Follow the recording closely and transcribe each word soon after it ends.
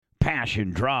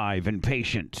passion, drive, and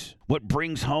patience. What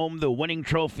brings home the winning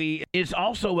trophy is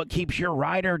also what keeps your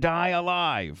ride or die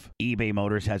alive. eBay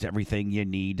Motors has everything you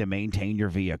need to maintain your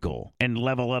vehicle and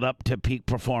level it up to peak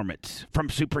performance. From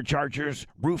superchargers,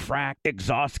 roof rack,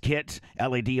 exhaust kits,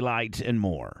 LED lights, and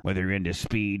more. Whether you're into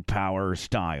speed, power, or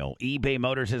style, eBay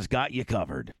Motors has got you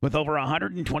covered. With over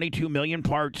 122 million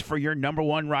parts for your number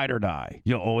one ride or die,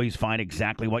 you'll always find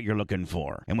exactly what you're looking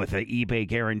for. And with the eBay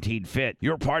Guaranteed Fit,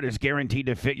 your part is guaranteed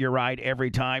to fit your ride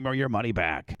every time or your money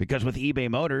back. Because with eBay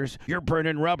Motors, you're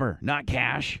burning rubber, not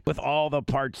cash, with all the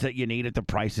parts that you need at the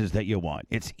prices that you want.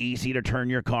 It's easy to turn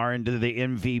your car into the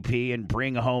MVP and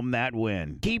bring home that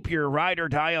win. Keep your ride or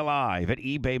die alive at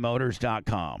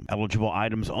ebaymotors.com. Eligible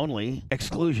items only.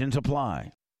 Exclusions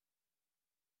apply.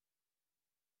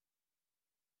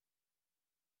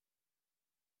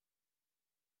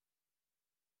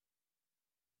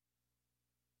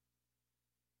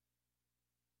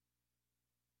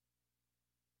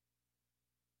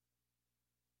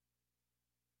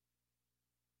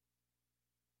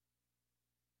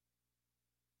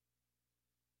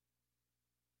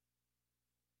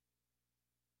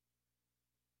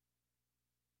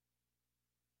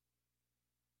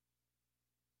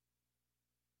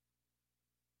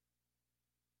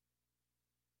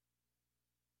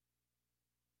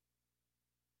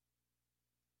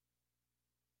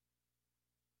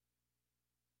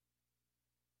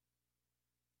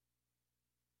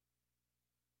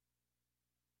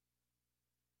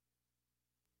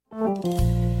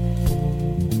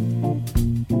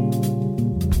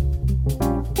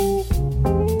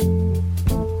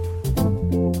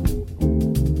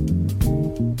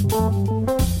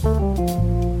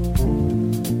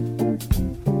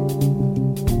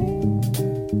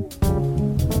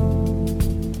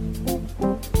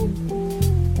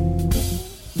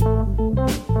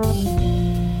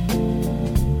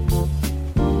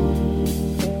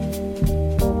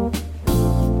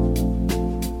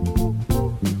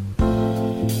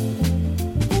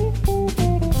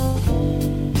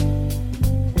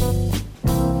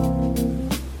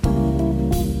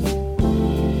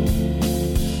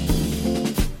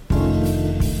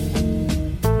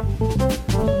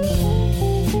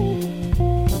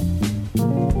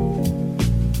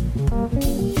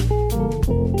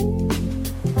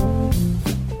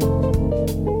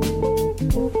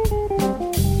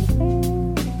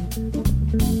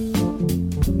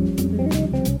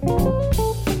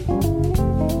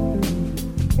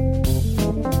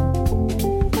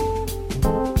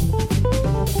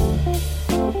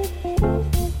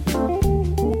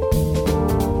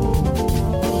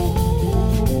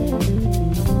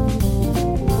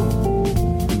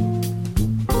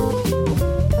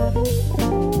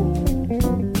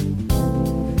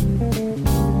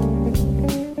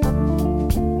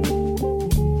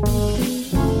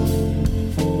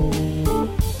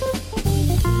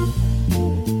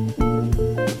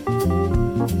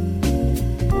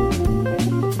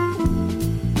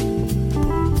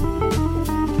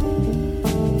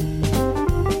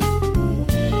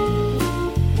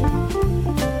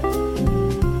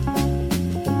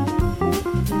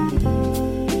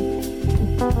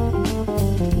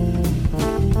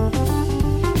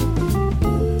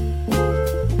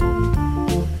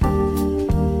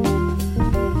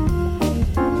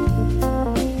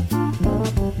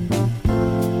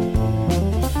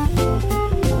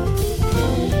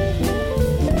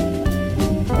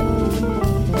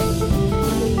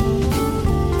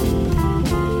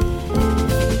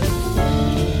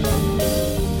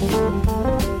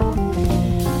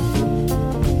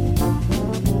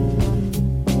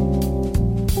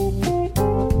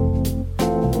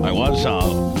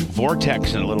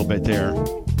 Vortex in a little bit there.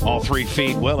 All 3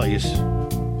 feet Willys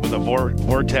with a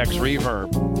Vortex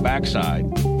reverb backside.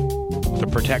 The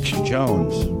Protection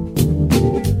Jones.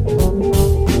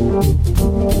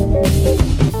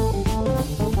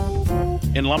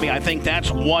 And Lummy, I think that's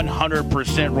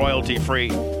 100% royalty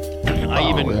free.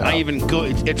 I even go.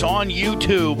 It's on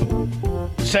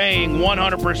YouTube saying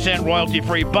 100% royalty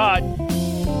free, but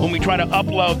when we try to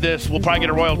upload this, we'll probably get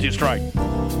a royalty strike.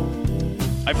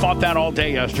 I fought that all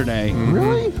day yesterday.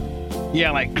 Really? Yeah,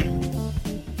 like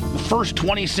the first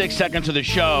 26 seconds of the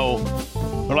show,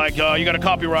 they're like, you got a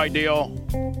copyright deal.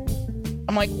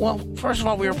 I'm like, well, first of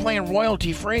all, we were playing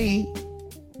royalty free.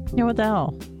 Yeah, what the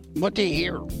hell? What do you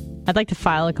hear? I'd like to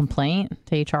file a complaint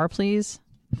to HR, please.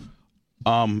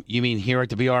 You mean here at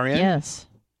the BRN? Yes.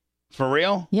 For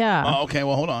real? Yeah. Oh, okay.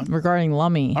 Well, hold on. Regarding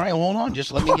Lummy. All right. Well, hold on.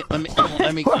 Just let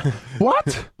me.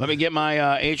 What? Let me get my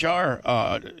HR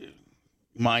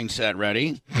mindset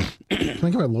ready. Can I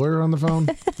get my lawyer on the phone?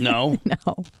 No.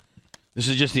 No. This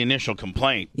is just the initial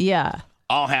complaint. Yeah.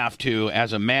 I'll have to,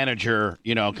 as a manager,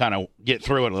 kind of get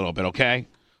through it a little bit, okay?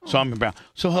 So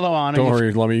hello, Anna. Don't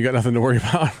worry, Lummy. You got nothing to worry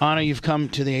about. Anna, you've come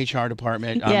to the HR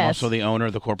department. I'm also the owner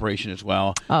of the corporation as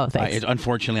well. Oh, thanks.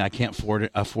 Unfortunately, I can't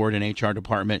afford an HR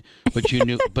department, but you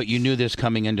knew this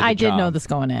coming into the job. I did know this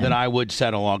going in. That I would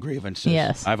settle all grievances.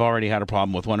 Yes. I've already had a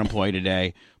problem with one employee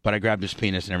today, but I grabbed his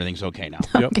penis and everything's okay now.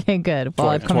 Okay, good. Well,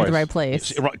 I've come to the right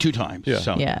place. 2 times.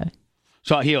 Yeah.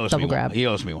 So he owes Double me grab. one. He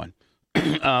owes me one.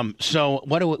 So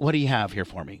what do you have here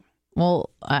for me? Well,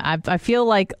 I feel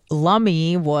like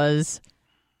Lummy was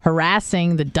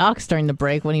harassing the ducks during the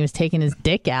break when he was taking his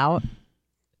dick out,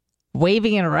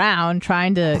 waving it around,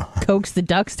 trying to coax the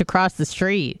ducks to cross the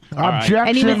street. Objection,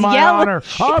 And he was my yelling- honor.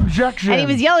 Objection. And he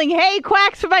was yelling, "Hey,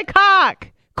 quacks for my cock!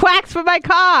 Quacks for my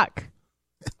cock!"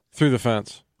 Through the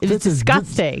fence. It was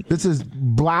disgusting. This is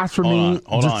blasphemy,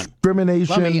 Hold on.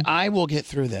 discrimination. I will get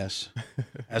through this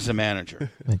as a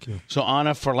manager. Thank you. So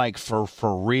Anna, for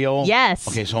real? Yes.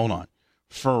 Okay, so hold on.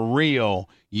 For real,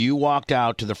 you walked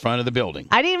out to the front of the building.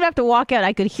 I didn't even have to walk out.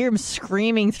 I could hear him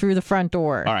screaming through the front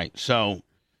door. All right, so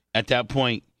at that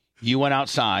point, you went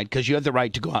outside because you had the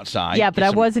right to go outside. Yeah, but I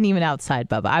wasn't even outside,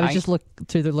 Bubba. I was just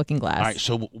through the looking glass. All right,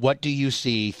 so what do you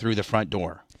see through the front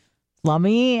door?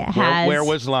 Lummy has... Where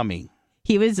was Lummy?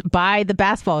 He was by the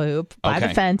basketball hoop, by the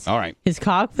fence. All right. His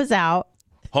cock was out.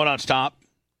 Hold on, stop.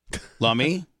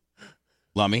 Lummy?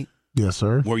 Yes,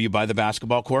 sir. Were you by the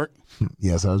basketball court?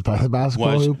 Yes, I was by the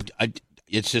basketball hoop.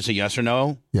 It's just a yes or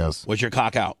no? Yes. Was your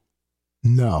cock out?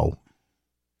 No.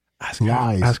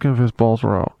 Lies. Ask him if his balls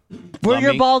were out. Were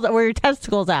your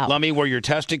testicles out? Lummy, were your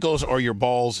testicles or your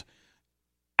balls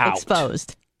out?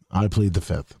 Exposed. I plead the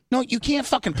fifth. No, you can't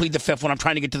fucking plead the fifth when I'm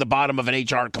trying to get to the bottom of an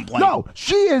HR complaint. No,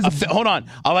 she is. Hold on.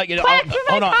 I'll let you know. Quack for my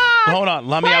Hold on. cock! Hold on.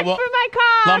 Lummy, Quack for my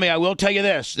cock! Lummy, I will tell you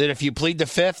this, that if you plead the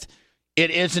fifth,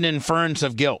 it is an inference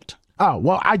of guilt. Oh,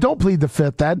 well, I don't plead the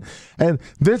fifth then. And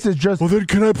this is just. Well, then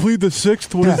can I plead the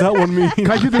sixth? What does that one mean? Can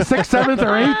I do the sixth, seventh,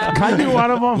 or eighth? Can I do one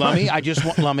of them? Lummy,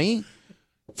 Lummy,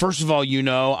 first of all,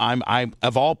 I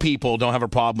of all people don't have a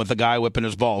problem with the guy whipping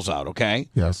his balls out, okay?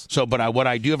 Yes. So, but what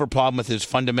I do have a problem with is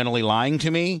fundamentally lying to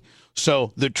me.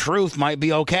 So the truth might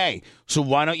be okay. So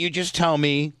why don't you just tell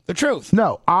me the truth?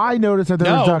 No, I noticed that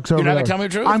there were ducks over there. You're not going to tell me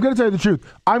the truth? I'm going to tell you the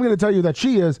truth. I'm going to tell you that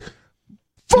she is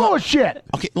full of shit.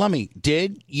 Okay, Lummy,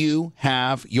 did you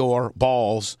have your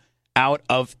balls out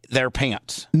of their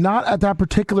pants? Not at that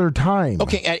particular time.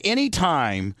 Okay, at any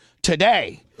time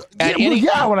today.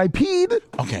 When I peed.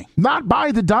 Okay. Not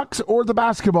by the ducks or the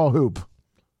basketball hoop.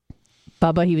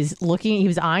 Bubba, he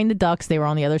was eyeing the ducks. They were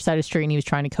on the other side of the street, and he was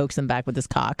trying to coax them back with his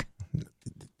cock.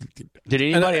 Did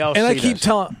anybody else and see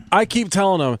I keep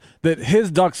telling him that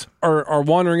his ducks are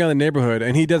wandering around the neighborhood,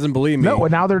 and he doesn't believe me. No,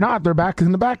 and now they're not. They're back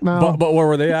in the back now. But where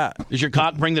were they at? Does your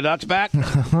cock bring the ducks back?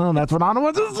 That's what Anna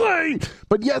wants to say.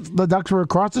 But yes, the ducks were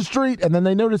across the street, and then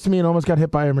they noticed me and almost got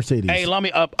hit by a Mercedes. Hey,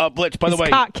 Lummy, Blitz, by the way,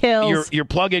 cock kills. your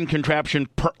plug-in contraption,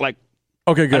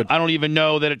 Okay, good. I don't even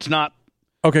know that it's not.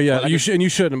 Okay, yeah, you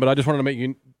shouldn't, but I just wanted to make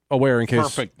you aware in case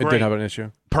Perfect, it great. did have an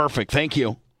issue. Perfect, thank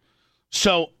you.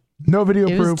 So, no video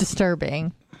It proof. was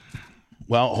disturbing.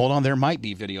 well, hold on, there might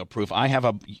be video proof. I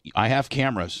have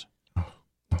cameras.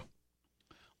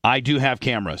 I do have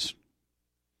cameras.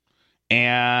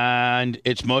 And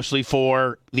it's mostly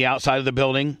for the outside of the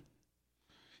building.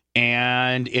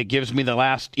 And it gives me the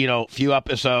last, few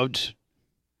episodes.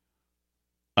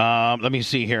 Let me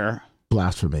see here.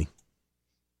 Blasphemy.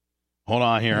 Hold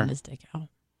on here. His dick out.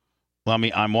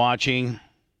 I'm watching.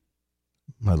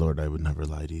 My lord, I would never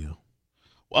lie to you.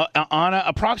 Well, Anna,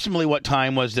 approximately what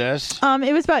time was this?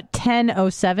 It was about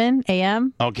 10:07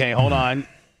 a.m. Okay, hold on.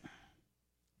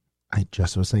 I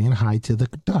just was saying hi to the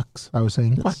ducks. I was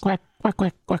saying quack, quack, quack,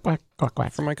 quack, quack, quack, quack,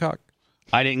 quack. For my cock.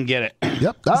 I didn't get it.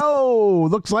 Yep. Oh,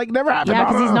 looks like never happened. Yeah,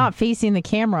 because he's not facing the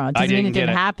camera. It I doesn't mean didn't it get didn't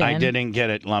it. happen. I didn't get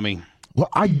it, Lummy. Well,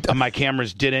 My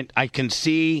cameras didn't. I can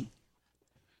see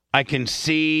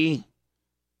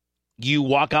you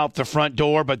walk out the front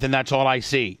door, but then that's all I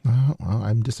see. well,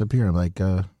 I'm disappearing like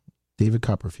David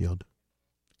Copperfield.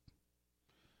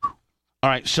 All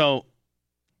right, so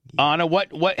Anna,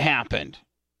 what happened?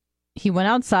 He went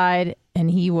outside and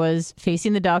he was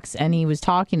facing the ducks and he was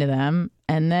talking to them,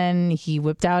 and then he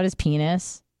whipped out his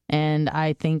penis and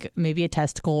I think maybe a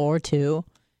testicle or two,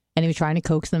 and he was trying to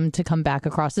coax them to come back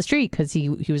across the street because he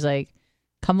was like,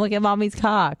 "Come look at mommy's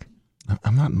cock."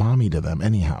 I'm not mommy to them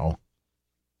anyhow.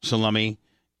 So, Lummy,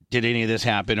 did any of this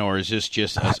happen, or is this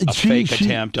just a fake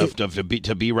attempt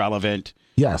to be relevant?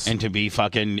 Yes. And to be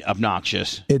fucking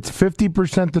obnoxious. It's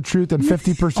 50% the truth and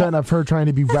 50% of her trying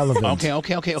to be relevant.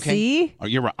 Okay. See? Oh,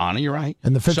 you're right, Anna. You're right.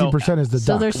 And the 50% is the duck.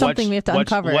 So there's something we have to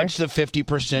uncover. What's the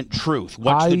 50% truth?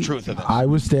 What's the truth of it? I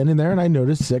was standing there and I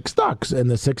noticed 6 ducks, and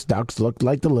the 6 ducks looked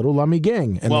like the little Lummy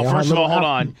Gang. And Well, they all first had of all, little hold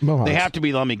on. mohawks. They have to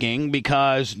be Lummy Gang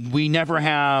because we never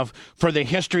have, for the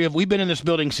history of, we've been in this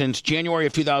building since January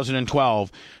of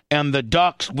 2012, and the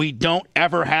ducks, we don't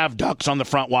ever have ducks on the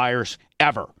front wires,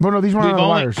 ever. Well, no, these weren't on the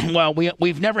wires. Well,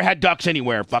 we've never had ducks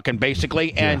anywhere, fucking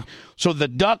basically, and so the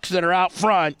ducks that are out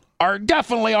front are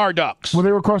definitely our ducks. Well,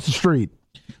 they were across the street.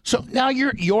 So now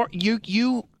you're gonna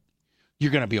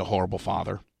be a horrible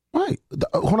father. Right.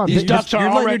 Hold on. These ducks are You're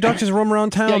letting your already. ducks just roam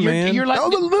around town, man. You're letting Oh,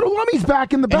 the little Lummy's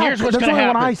back in the and back. here's what's That's gonna only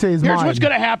happen. what I say is here's mine. what's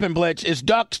gonna happen, Blitz, is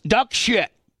duck shit.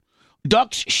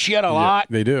 Ducks shit a lot.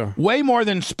 They do. Way more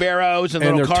than sparrows and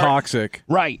And little they're toxic.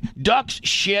 Right. Ducks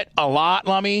shit a lot,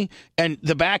 Lummy. And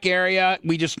the back area,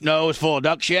 we just know is full of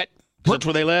duck shit. That's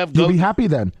where they live. You'll be happy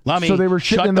then. Lummy, So they were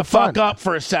shitting shut in the the front. fuck up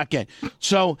for a second.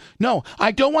 So, no,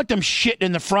 I don't want them shitting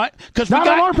in the front. Because Not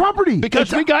on our property.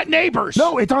 Because we got neighbors.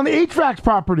 No, it's on the HVAC's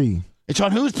property. It's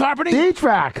on whose property? The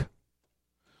HVAC.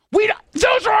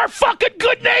 Those are our fucking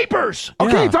good neighbors.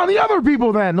 Okay, Yeah. it's on the other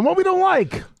people then. The one we don't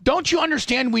like. Don't you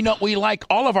understand? We like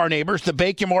all of our neighbors, the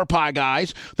Bake Your More Pie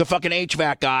guys, the fucking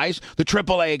HVAC guys, the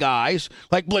AAA guys.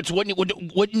 Like Blitz,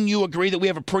 wouldn't you agree that we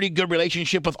have a pretty good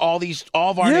relationship with all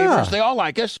of our Yeah. neighbors? They all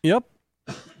like us. Yep.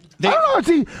 I don't know.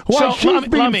 See, why So, she's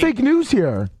being Lummy. fake news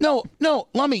here. No,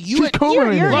 Lummy, She's You're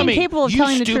co-running. Lummy, incapable of you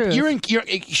telling the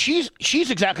truth.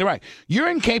 She's exactly right. You're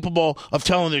incapable of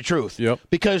telling the truth. Yep.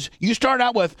 Because you start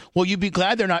out with, well, you'd be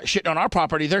glad they're not shitting on our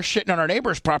property. They're shitting on our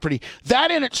neighbor's property.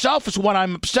 That in itself is what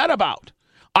I'm upset about.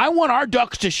 I want our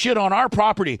ducks to shit on our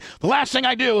property. The last thing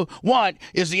I want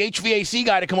is the HVAC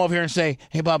guy to come over here and say,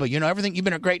 hey, Bubba, everything, you've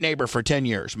been a great neighbor for 10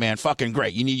 years, man. Fucking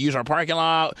great. You need to use our parking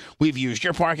lot. We've used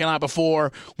your parking lot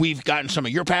before. We've gotten some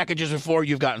of your packages before.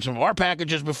 You've gotten some of our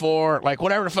packages before. Like,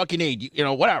 whatever the fuck you need,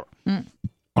 whatever.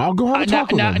 I'll go have a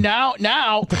talk with him. Now,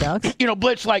 ducks?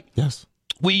 Blitz, like, Yes.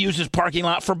 we use this parking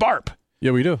lot for BARP. Yeah,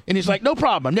 we do. And he's like, no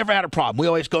problem. I've never had a problem. We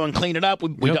always go and clean it up.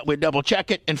 We double check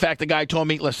it. In fact, the guy told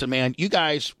me, listen, man, you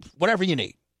guys, whatever you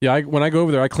need. Yeah, when I go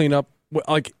over there, I clean up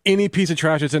like any piece of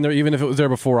trash that's in there, even if it was there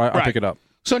before. I Right. pick it up.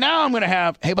 So now I'm going to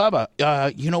have, hey, Bubba,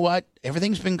 you know what?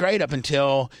 Everything's been great up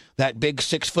until that big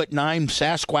 6'9"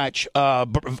 Sasquatch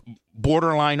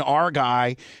borderline R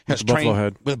guy has Buffalo trained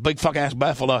head. with a big fuck ass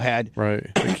buffalo head. Right.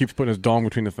 He keeps putting his dong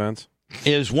between the fence.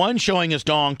 Is one, showing his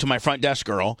dong to my front desk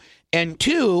girl, and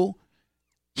two,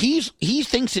 he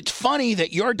thinks it's funny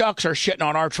that your ducks are shitting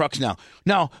on our trucks now.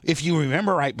 Now, if you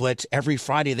remember right, Blitz, every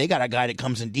Friday they got a guy that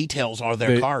comes and details all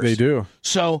their cars. They do.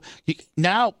 So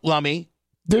now, Lummy,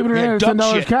 David yeah, Hernandez, duck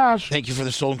 $10 shit. cash. Thank you for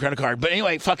the stolen credit card. But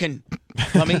anyway, fucking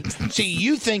Lummy, see,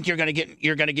 you think you're gonna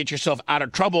get yourself out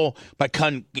of trouble by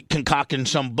concocting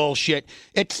some bullshit.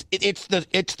 It's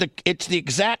the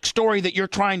exact story that you're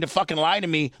trying to fucking lie to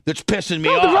me that's pissing me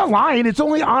No, off. they're not lying. It's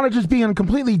only Anna just being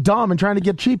completely dumb and trying to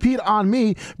get cheap heat on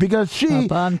me because she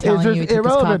Bubba, I'm is telling just you, keep his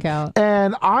irrelevant. cock out.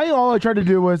 And all I tried to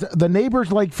do was the neighbors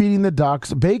like feeding the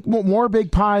ducks, bake more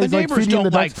big pies. The like neighbors feeding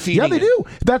don't the like ducks. feeding Yeah, they it. do.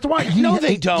 That's why. No,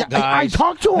 they don't, guys. I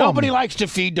talked to them. Nobody likes to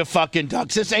feed the fucking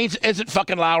ducks. This isn't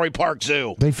fucking Lowry Park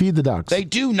Zoo. They feed the ducks. They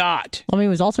do not. Lummy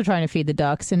was also trying to feed the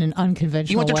ducks in an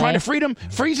unconventional You want to way. try to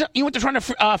freeze them? You want to try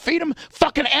to feed them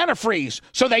fucking antifreeze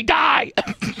so they die?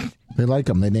 They like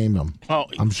them. They name them. Oh,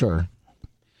 I'm sure.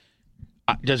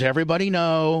 does everybody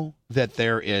know that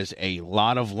there is a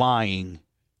lot of lying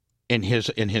in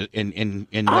what I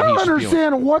don't he's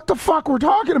understand what the fuck we're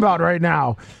talking about right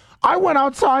now. I went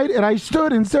outside and I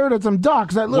stood and stared at some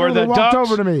ducks that Were literally the walked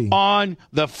ducks over to me. on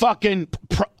the fucking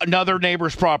another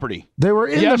neighbor's property? They were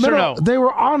in Yes the or middle. no? They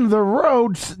were on the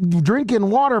road drinking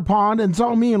water pond and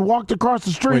saw me and walked across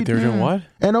the street. Wait, they were doing what?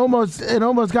 And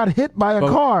almost got hit by a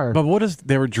car. But what does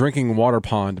they were drinking water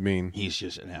pond mean? He's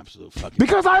just an absolute fucking.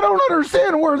 Because I don't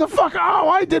understand where the fuck. All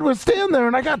I did was stand there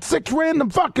and I got 6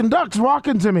 random fucking ducks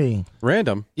walking to me.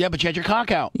 Random. Yeah, but you had your cock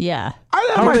out. Yeah. I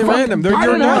didn't How have are they my fucking- random? They're I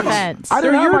your didn't have- ducks. I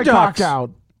didn't They're have your my cock ducks.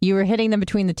 out. You were hitting them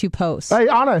between the 2 posts. Hey,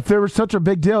 Anna, if there was such a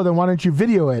big deal, then why don't you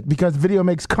video it? Because video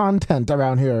makes content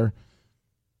around here.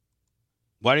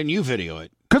 Why didn't you video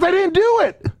it? Because I didn't do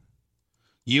it.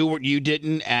 You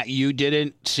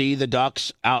didn't see the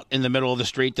ducks out in the middle of the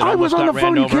street that I was almost on got the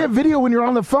phone. ran You over? can't video when you're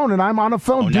on the phone, and I'm on a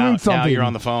phone doing something. Now you're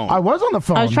on the phone. I was on the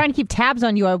phone. I was trying to keep tabs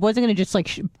on you. I wasn't going to just like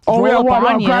Oh, yeah, roll up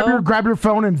on you. grab your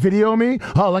phone and video me.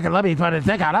 Oh, look at, let me put a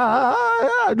thing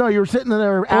out. No, you were sitting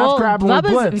there ass grabbing with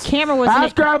Bubba's Blitz. camera wasn't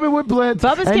ass grabbing with Blitz.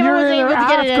 Bubba's and camera you're wasn't in able there to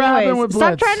get it ass grabbing anyways. with Stop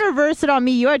Blitz. trying to reverse it on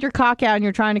me. You had your cock out and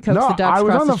you're trying to coax the ducks I was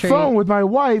across on the the street. phone with my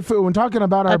wife when talking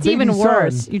about our That's baby even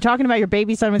worse. son. You're talking about your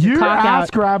baby son with your You're cock ass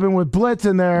out. grabbing with Blitz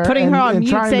in there. Putting her on mute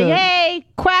saying, to, hey,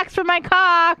 quacks for my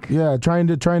cock. Yeah, trying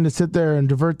to sit there and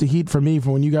divert the heat from me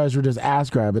from when you guys were just ass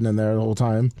grabbing in there the whole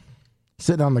time.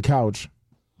 Sitting on the couch.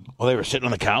 Well, they were sitting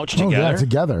on the couch Oh, together? yeah,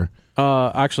 together.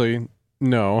 Actually,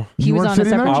 no. He You was weren't on a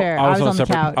sitting separate there? chair. I I was was on a on the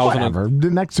separate- couch. I was on a- Whatever.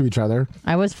 Next to each other.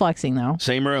 I was flexing though.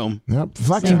 Same room. Yep.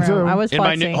 Flexing Same room. too. I was In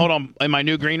my flexing. hold on, in my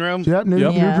new green room? Yep, new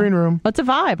Yeah. green room. That's a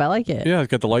vibe. I like it. Yeah,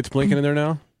 it's got the lights blinking in there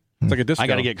now. It's like a disco. I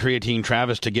got to get Creatine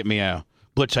Travis to get me a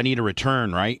Blitz. I need a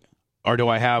return, right? Or do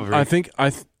I have? I think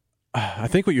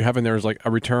what you have in there is like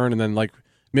a return, and then like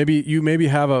maybe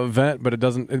have a vent, but it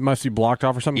doesn't. It must be blocked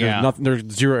off or something. Yeah. There's nothing. There's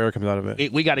zero air comes out of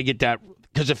it. we got to get that,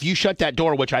 because if you shut that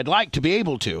door, which I'd like to be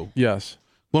able to, Yes.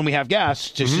 when we have guests,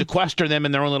 to sequester them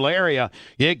in their own little area,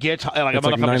 it gets like It's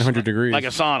like 900 degrees. like a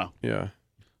sauna. Yeah.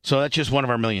 So that's just one of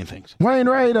our million things. Wayne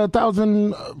Wright,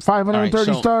 1,530 All right,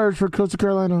 so- stars for Coastal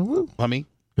Carolina. Woo. Let me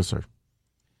Yes, sir.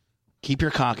 keep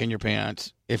your cock in your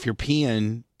pants. If you're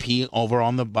peeing, pee over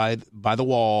on the by the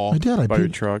wall. I did. I By your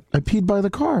peed, truck. I peed by the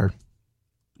car.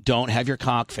 Don't have your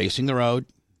cock facing the road.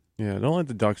 Yeah. Don't let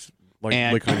the ducks like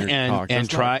and lick on your cock. and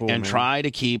That's not try cool, and man. try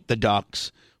to keep the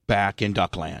ducks back in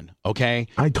Duckland. Okay,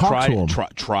 I talked to 'em.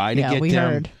 Try to Yeah, get we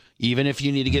them. heard. Even if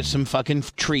you need to get some fucking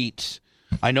treats.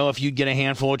 I know if you get a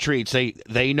handful of treats,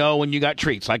 they know when you got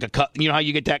treats. Like a cup. You know how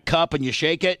you get that cup and you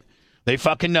shake it. They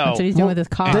fucking know. That's what he's doing with his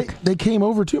cock. They came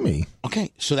over to me.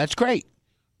 Okay, so that's great.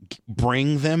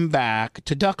 Bring them back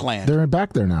to Duckland. They're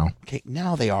back there now. Okay,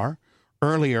 now they are.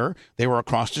 Earlier, they were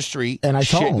across the street And I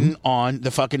saw 'em. shitting on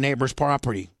the fucking neighbor's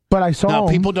property. But I saw Now,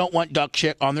 'em. people don't want duck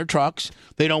shit on their trucks.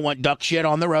 They don't want duck shit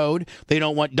on the road. They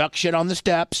don't want duck shit on the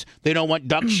steps. They don't want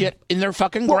duck shit in their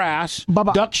fucking grass.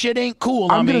 Bubba, Duck shit ain't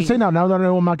cool. I'm going to say now that I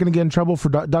know I'm not going to get in trouble for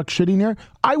duck shitting here,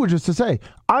 I would just to say,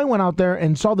 I went out there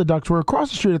and saw the ducks were across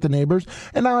the street at the neighbors,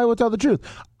 and now I will tell the truth.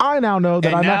 I now know that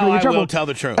And I'm not now going to get in I trouble. will tell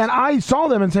the truth. And I saw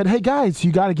them and said, hey, guys,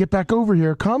 you got to get back over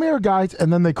here. Come here, guys.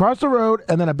 And then they crossed the road,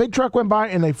 and then a big truck went by,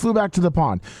 and they flew back to the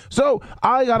pond. So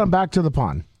I got them back to the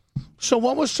pond. So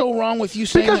what was so wrong with you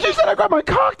saying Because that? you said I got my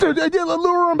cock to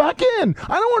lure them back in.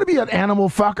 I don't want to be an animal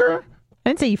fucker. I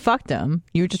didn't say you fucked them.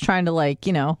 You were just trying to like,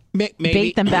 Maybe,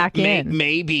 bait them back in.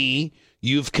 Maybe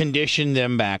you've conditioned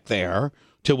them back there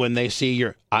to when they see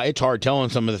your. It's hard telling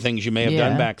some of the things you may have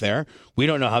done Yeah. back there. We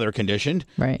don't know how they're conditioned.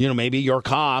 Right. Maybe your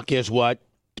cock is what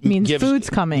Means gives, food's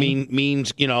coming.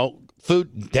 Means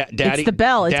food. Daddy. it's the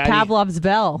bell. It's daddy, Pavlov's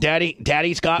bell.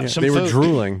 Daddy's got Yeah, some they food. were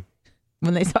drooling.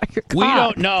 When they saw your cock. We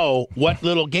don't know what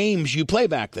little games you play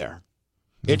back there.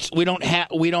 We don't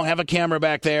have a camera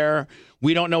back there.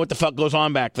 We don't know what the fuck goes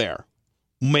on back there.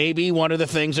 Maybe one of the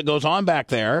things that goes on back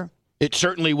there, it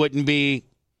certainly wouldn't be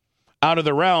out of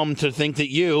the realm to think that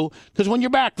because when you're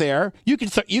back there, you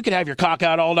could have your cock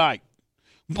out all night.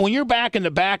 When you're back in the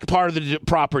back part of the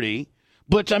property,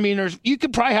 but I mean, you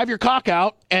could probably have your cock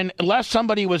out, and unless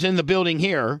somebody was in the building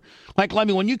here, like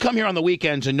when you come here on the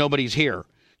weekends and nobody's here,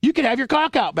 you could have your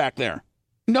cock out back there.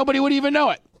 Nobody would even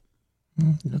know it.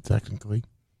 Yeah, technically.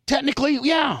 Technically,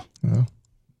 yeah.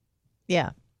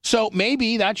 Yeah. So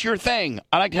maybe that's your thing.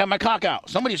 I like to have my cock out.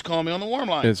 Somebody's calling me on the warm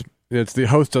line. It's the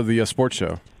host of the sports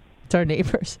show. It's our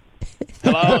neighbors.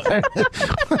 Hello.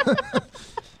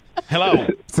 Hello.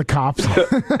 It's the cops. Hey,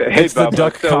 It's the Bubba.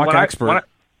 duck cock when expert.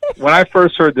 When I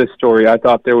first heard this story, I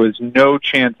thought there was no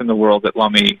chance in the world that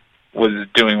Lummy was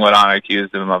doing what I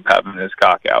accused him of having his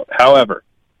cock out. However,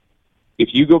 if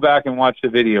you go back and watch the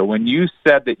video, when you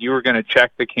said that you were going to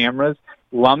check the cameras,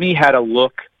 Lummy had a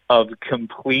look of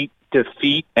complete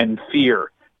defeat and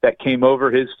fear that came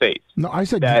over his face. No, I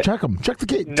said That- check them. Check the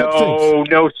gate.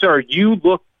 No, sir. You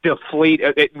look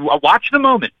deflated. Watch the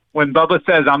moment when Bubba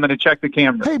says, I'm going to check the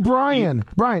camera. Hey, Brian,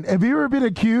 have you ever been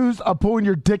accused of pulling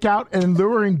your dick out and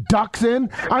luring ducks in?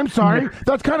 I'm sorry.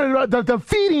 That's kind of the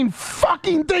feeding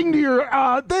fucking thing to your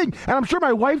thing. And I'm sure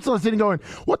my wife's listening going,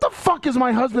 what the fuck is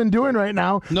my husband doing right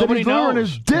now? Nobody that he's luring knows.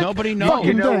 his dick Nobody knows.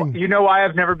 fucking thing. You know why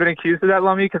I've never been accused of that,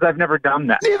 Lummy? Because I've never done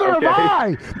that. Neither okay? have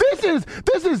I.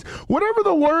 This is whatever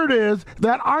the word is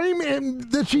that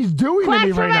that she's doing Quack to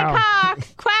me for right my now. cock.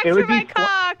 Quack It for would my be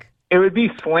cock. It would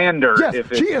be slander. Yes,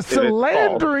 if she is if it's false.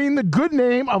 slandering the good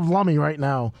name of Lummy right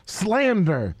now.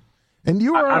 Slander. And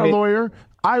you are I a mean- lawyer.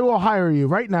 I will hire you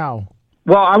right now.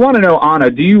 Well, I want to know, Anna.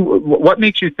 What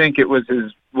makes you think it was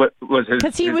his? What was his?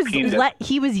 Because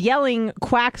he was yelling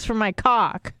quacks from my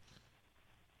cock.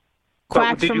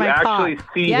 Quacks from my cock.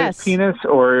 Did you actually see his penis,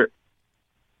 or?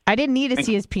 I didn't need to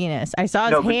see his penis. I saw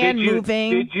his hand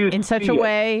moving in such a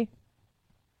way.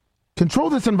 Control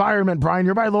this environment, Brian.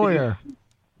 You're my lawyer.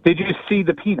 Did you see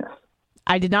the penis?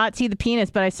 I did not see the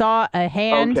penis, but I saw a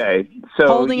hand so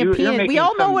holding a penis. We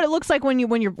all know what it looks like when you're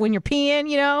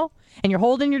peeing, and you're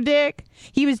holding your dick.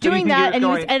 He was doing that,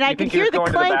 and I could hear the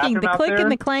clanking, the click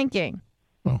and the clanking.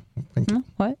 Oh, thank you.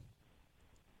 What?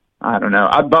 I don't know.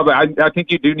 Bubba, I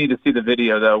think you do need to see the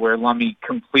video, though, where Lummy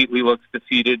completely looks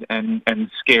defeated and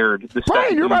scared.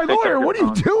 Brian, you're my lawyer. What are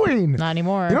you doing? Not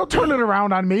anymore. You don't turn it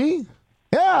around on me.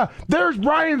 Yeah, there's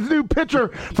Brian's new picture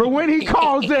for when he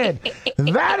calls in.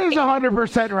 That is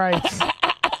 100% right.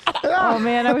 Oh,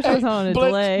 man, I wish I was on a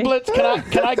delay. Blitz,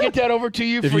 can I get that over to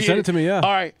you? If you send it to me, yeah.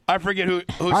 All right, I forget who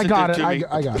I sent got it it. to me.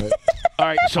 I got it. All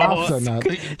right, so I'll send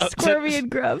that. Squirmy and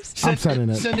Grubbs. I'm sending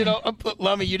it. Send it up.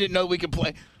 Lummy, you didn't know we could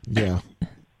play. Yeah.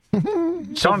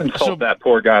 Don't insult that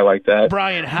poor guy like that.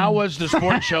 Brian, how was the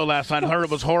sports show last night? I heard it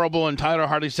was horrible, and Tyler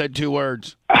hardly said 2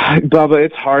 words. Bubba,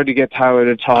 it's hard to get Tyler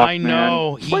to talk. I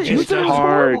know. Man. It's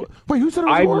hard. Wait, who said it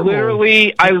was I horrible?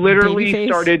 I literally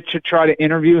started to try to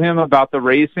interview him about the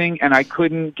racing, and I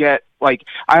couldn't get, I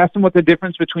asked him what the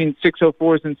difference between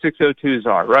 604s and 602s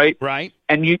are, right? Right.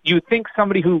 And you think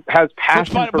somebody who has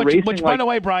passion for racing... Which, by the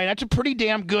way, Brian, that's a pretty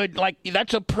damn good,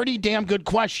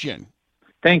 question.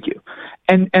 Thank you.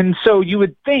 And so you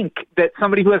would think that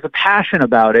somebody who has a passion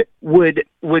about it would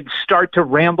start to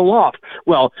ramble off.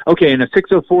 Well, okay, in a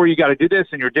 604 you got to do this,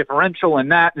 and your differential and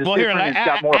that is different. It's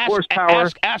got more horsepower.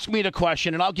 Ask me the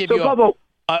question, and I'll give you.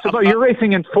 Bubba, you're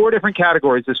racing in 4 different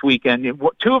categories this weekend.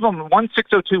 2 of them, one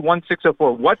 602, one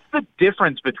 604. What's the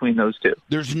difference between those 2?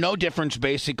 There's no difference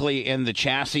basically in the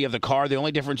chassis of the car. The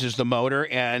only difference is the motor,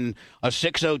 and a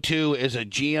 602 is a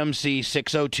GMC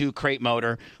 602 crate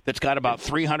motor that's got about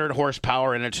 300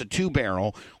 horsepower, and it's a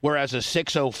 2-barrel, whereas a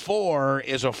 604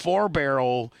 is a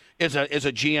 4-barrel, is a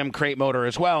GM crate motor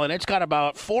as well, and it's got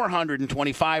about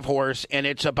 425 horse, and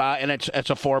it's a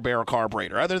 4-barrel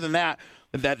carburetor. Other than that,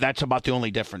 that's about the only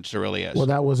difference there really is. Well,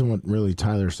 that wasn't what really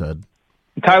Tyler said.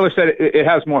 Tyler said it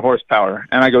has more horsepower,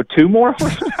 and I go, 2 more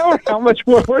horsepower? How much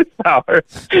more horsepower?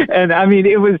 And I mean,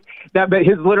 it was that. But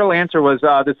his literal answer was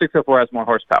the 604 has more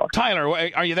horsepower. Tyler,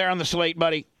 are you there on the slate,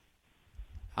 buddy?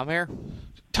 I'm here.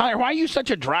 Tyler, why are you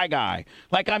such a dry guy?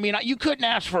 You couldn't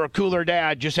ask for a cooler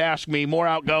dad. Just ask me, more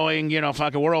outgoing,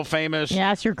 fucking world famous.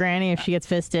 Yeah, ask your granny if she gets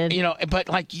fisted.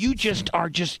 But you just are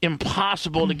just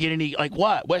impossible to get any.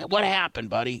 What happened,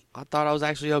 buddy? I thought I was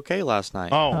actually okay last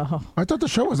night. Oh. I thought the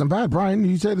show wasn't bad, Brian.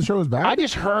 You say the show was bad? I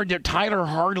just heard that Tyler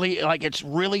hardly it's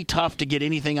really tough to get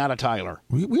anything out of Tyler.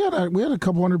 We had a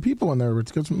couple hundred people in there.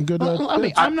 It's got some good.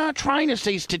 I'm not trying to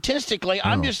say statistically.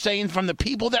 I'm just saying from the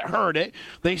people that heard it,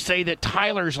 they say that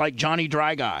Tyler's like Johnny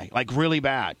Dry Guy, really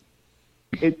bad.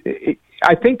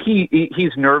 I think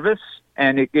he's nervous,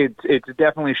 and it's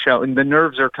definitely showing. The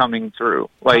nerves are coming through.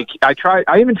 I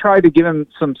even tried to give him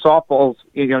some softballs.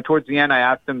 Towards the end, I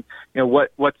asked him,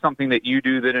 what's something that you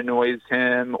do that annoys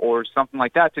him, or something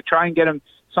like that, to try and get him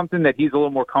something that he's a little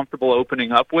more comfortable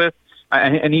opening up with.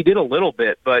 And he did a little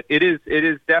bit, but it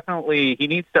is definitely, he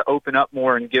needs to open up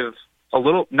more and give a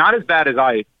little, not as bad as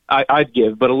I'd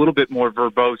give, but a little bit more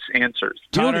verbose answers.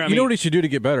 You know what he should do to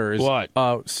get better is what?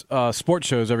 Sports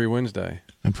shows every Wednesday.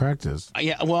 And practice.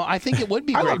 Yeah, well, I think it would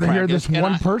be I'd great love to hear practice. this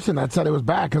one person that said it was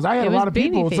bad, because I had a lot of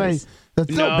people say that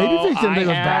no, Babyface didn't think it was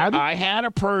bad. I had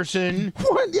a person.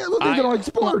 What? Yeah, look, they don't like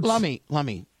sports. Let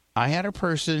me. I had a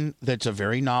person that's a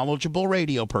very knowledgeable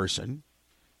radio person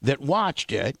that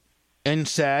watched it and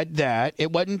said that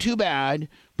it wasn't too bad,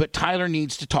 but Tyler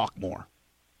needs to talk more.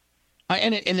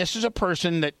 And this is a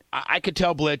person that I could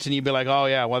tell Blitz, and you'd be like, oh,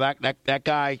 yeah, well, that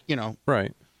guy,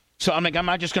 Right. So I'm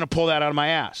not just going to pull that out of my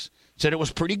ass. Said it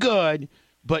was pretty good,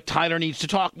 but Tyler needs to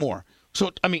talk more. So,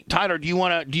 Tyler, do you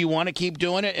want to keep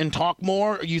doing it and talk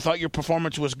more? You thought your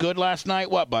performance was good last night?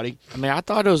 What, buddy? I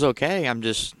thought it was okay.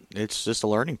 It's just a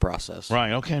learning process.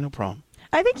 Right, okay, no problem.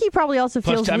 I think he probably also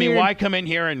feels weird. Why come in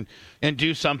here and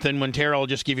do something when Tara will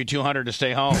just give you $200 to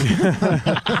stay home?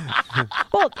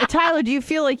 Well, Tyler, do you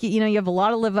feel like you have a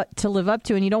lot to live up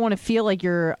to, and you don't want to feel like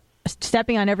you're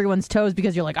stepping on everyone's toes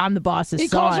because you're like, I'm the boss's son? He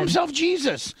calls himself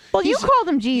Jesus. Well, you called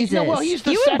him Jesus.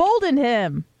 You emboldened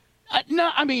him.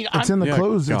 It's in the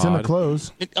clothes. It's in the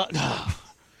clothes.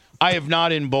 I have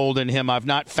not emboldened him. I've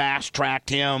not fast-tracked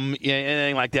him,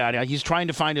 anything like that. He's trying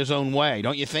to find his own way,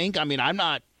 don't you think? I'm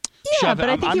not... Yeah, but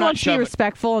I think he wants to be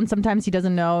respectful, and sometimes he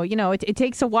doesn't know. It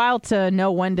takes a while to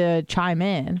know when to chime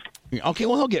in. Okay,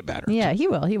 well, he'll get better. Yeah, he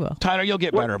will. He will. Tyler, you'll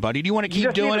get better, buddy. Do you want to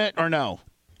keep doing it or no?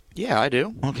 Yeah, I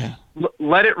do. Okay.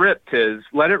 Let it rip, Tiz.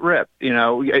 Let it rip.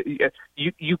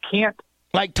 You can't.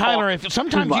 Like Tyler,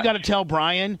 sometimes you much. got to tell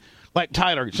Brian. Like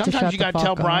Tyler, sometimes you got to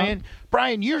tell Brian.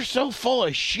 Brian, you're so full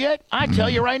of shit. I tell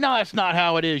you right now, that's not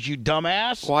how it is. You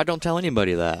dumbass. Well, I don't tell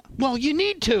anybody that. Well, you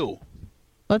need to.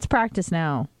 Let's practice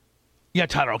now. Yeah,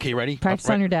 Tyler. Okay, ready? Practice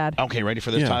on your dad. Okay, ready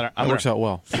for this, Yeah, Tyler? that works out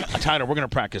well. Tyler, we're gonna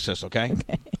practice this, okay?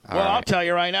 All I'll right. tell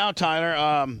you right now,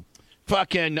 Tyler.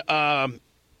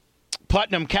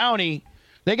 Putnam County,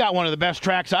 they got one of the best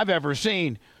tracks I've ever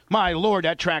seen. My Lord,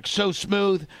 that track's so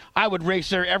smooth. I would race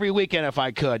there every weekend if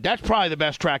I could. That's probably the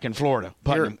best track in Florida.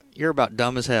 Putnam. You're about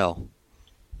dumb as hell.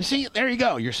 See, there you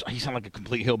go. You sound like a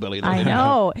complete hillbilly. I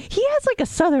know. He has like a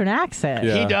southern accent.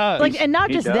 Yeah. He does. Like, and not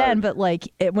He just does. then, but like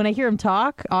when I hear him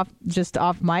talk off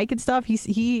mic and stuff,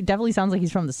 he definitely sounds like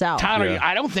he's from the South. Tyler, Yeah.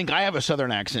 I don't think I have a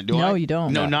southern accent, do I? No, you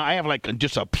don't. No, I have like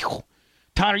just a pew.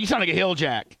 Tyler, you sound like a hill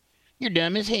jack. You're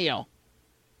dumb as hell.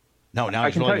 No, now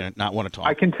he's can really tell going to not want to talk.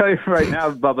 I can tell you right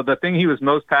now, Bubba, the thing he was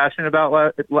most passionate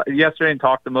about yesterday and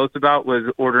talked the most about was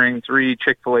ordering 3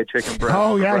 Chick-fil-A chicken breasts.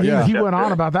 Oh yeah, he went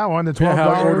on about that one. The Yeah,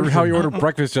 $12. how you ordered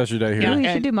breakfast yesterday here. Yeah. we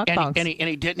should do mukbangs. And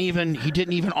he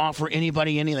didn't even offer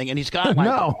anybody anything. And he's got like,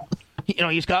 No.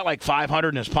 he's got like 500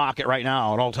 in his pocket right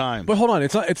now at all times. But hold on,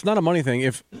 it's not a money thing.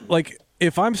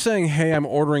 If I'm saying, hey, I'm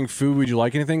ordering food, would you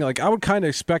like anything? Like I would kind of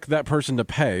expect that person to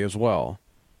pay as well.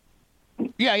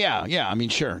 Yeah. I mean,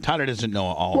 sure. Tyler doesn't know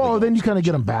all. Well, the then you kind of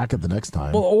get them back at the next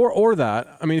time. Well, or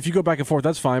that. I mean, if you go back and forth,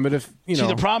 that's fine. But if you know, See,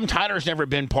 the problem, Tyler's never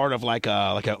been part of like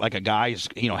a guy's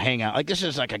hangout. Like this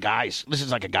is like a guy's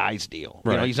deal.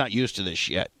 Right. He's not used to this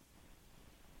shit.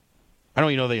 I don't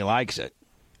even know that he likes it.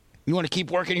 You want to keep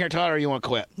working here, Tyler, or you want to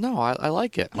quit? No, I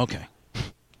like it. Okay.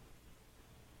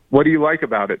 What do you like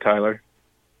about it, Tyler?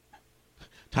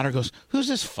 Tyler goes, "Who's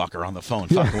this fucker on the phone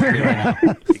fucking with me right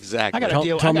now?" Exactly. I got to Tell-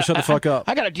 deal. tell him I to shut the fuck up.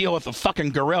 I got to deal with the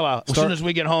fucking gorilla as soon as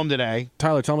we get home today.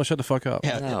 Tyler, tell him to shut the fuck up.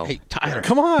 Yeah, No. Hey, Tyler,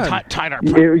 Come on. Tyler, Tyler,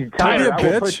 I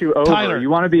bitch. will put you over. Tyler. You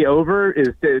want to be over is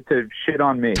to shit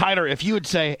on me. Tyler, if you would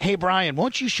say, "Hey, Brian,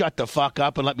 won't you shut the fuck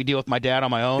up and let me deal with my dad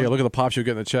on my own?" Yeah, look at the pops you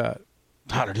get in the chat.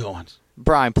 Tyler, do it once.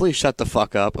 Brian, please shut the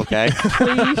fuck up, okay? Is Please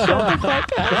shut the fuck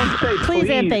up. Don't say Please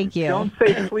and thank you. Don't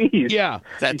say please. Yeah.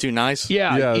 that too nice?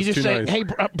 Yeah, Yeah, you it's just too say, nice. "Hey,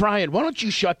 Brian, why don't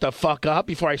you shut the fuck up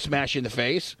before I smash you in the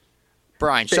face?"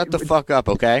 Brian, shut the fuck up,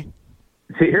 okay?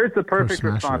 See, here's the perfect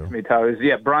smash response you. to me, Tyler. Is,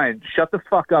 yeah, Brian, shut the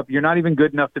fuck up. You're not even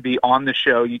good enough to be on the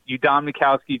show. You Dom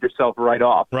Mikowski yourself right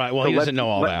off. Right. Well, So he doesn't know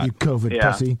all that. You COVID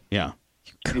Yeah. pussy. Yeah.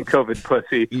 You COVID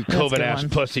pussy. You That's a COVID good ass one.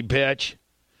 pussy bitch.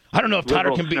 I don't know if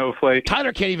Tyler Liberal can be. snowflake.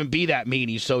 Tyler can't even be that mean.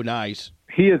 He's so nice.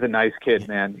 He is a nice kid,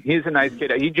 man. He's a nice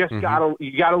kid. You just gotta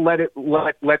let it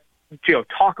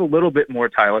talk a little bit more,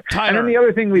 Tyler. Tyler, and then the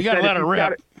other thing we you gotta said let is it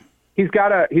rip. he's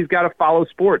got to follow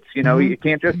sports. You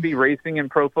can't just be racing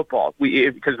and pro football.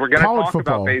 Because we're going to College talk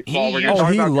football. about baseball. We're He- going to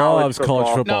talk he about loves college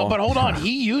football. No, but hold on.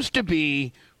 He used to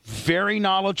be very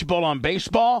knowledgeable on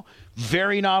baseball,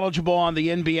 very knowledgeable on the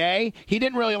NBA. He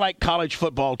didn't really like college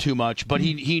football too much, but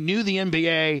he knew the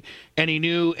NBA and he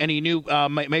knew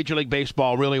Major League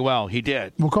Baseball really well. He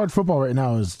did. Well, college football right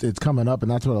now it's coming up, and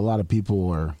that's what a lot of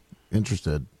people are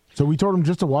interested. So we told him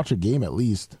just to watch a game at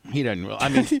least. He didn't. I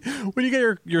mean, When you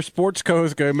get your sports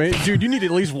co-host going, man, dude, you need to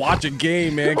at least watch a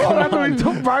game, man. Well, Come that's what on. we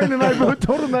told Brian and I both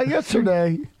told him that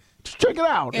yesterday. Just check it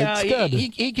out. yeah, It's good.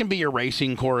 he can be your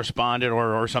racing correspondent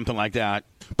or something like that.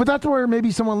 But that's where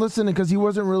maybe someone listening because he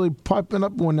wasn't really popping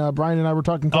up when Brian and I were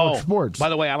talking college sports. By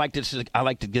the way, I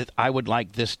would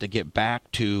like this to get back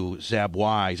to Zeb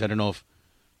Wise. I don't know if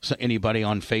anybody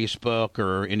on Facebook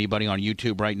or anybody on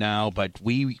YouTube right now, but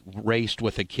we raced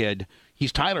with a kid.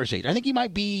 He's Tyler's age. I think he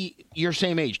might be your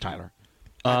same age, Tyler.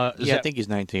 Yeah, I think he's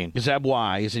 19. Zeb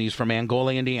Wise, and he's from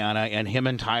Angola, Indiana, and him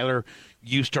and Tyler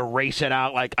used to race it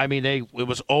out it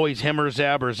was always him or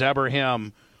Zeb or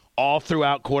him all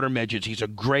throughout quarter midgets. He's a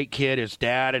great kid. His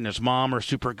dad and his mom are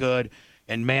super good.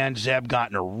 And, man, Zeb got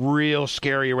in a real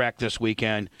scary wreck this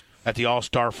weekend at the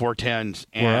All-Star 410s.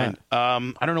 And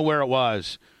I don't know where it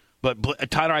was. But,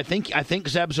 Tyler, I think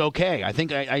Zeb's okay. I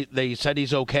think they said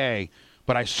he's okay.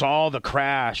 But I saw the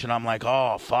crash, and I'm like,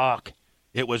 oh, fuck.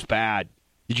 It was bad.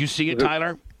 Did you see it,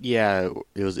 Tyler? Yeah,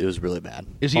 it was really bad.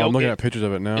 Is he I'm okay? looking at pictures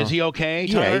of it now. Is he okay,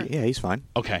 Tyler? Yeah, he's fine.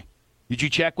 Okay. Did you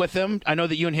check with him? I know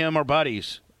that you and him are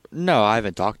buddies. No, I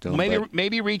haven't talked to him. but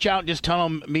Maybe reach out and just tell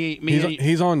him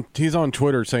He's on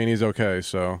Twitter saying he's okay,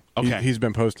 so Okay. he's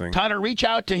been posting. Tyler, reach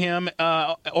out to him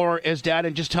or his dad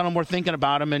and just tell him we're thinking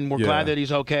about him and we're glad that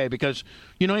he's okay because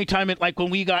anytime when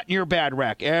we got in your bad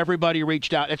wreck, everybody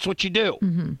reached out. That's what you do.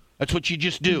 Mm-hmm. That's what you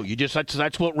just do.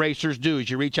 That's what racers do. Is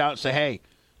you reach out and say, hey,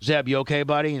 Zeb, you okay,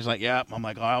 buddy? He's like, yeah. I'm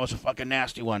like, oh, that was a fucking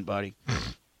nasty one, buddy.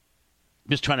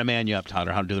 Just trying to man you up,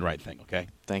 Tyler, how to do the right thing, okay?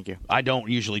 Thank you. I don't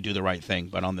usually do the right thing,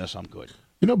 but on this, I'm good.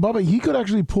 You know, Bubba, he could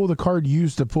actually pull the card you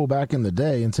used to pull back in the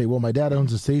day and say, well, my dad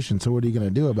owns a station, so what are you going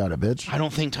to do about it, bitch? I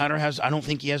don't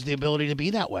think he has the ability to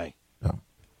be that way. No.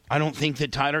 I don't think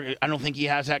he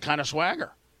has that kind of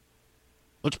swagger.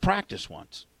 Let's practice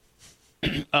once.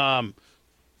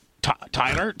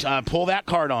 Tyler, pull that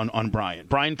card on Brian.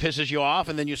 Brian pisses you off,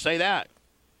 and then you say that.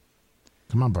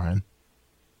 Come on, Brian.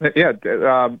 Yeah.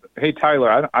 Hey,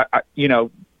 Tyler, I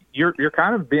you're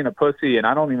kind of being a pussy, and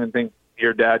I don't even think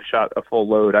your dad shot a full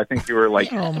load. I think you were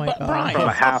like Oh my God. Brian. from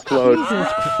a half load.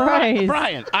 Jesus Christ.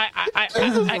 Brian,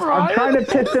 I'm trying to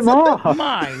piss him off.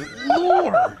 my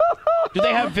Lord. Do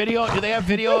they have video? Do they have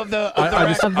video of the? I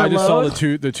just saw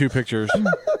the two pictures.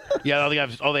 Yeah, all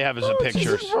they have is the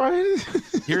pictures.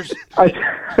 Here's I'm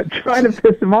trying to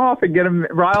piss him off and get him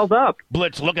riled up.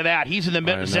 Blitz. Look at that. He's in the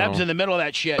middle. I know. Zeb's in the middle of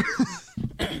that shit.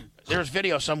 There's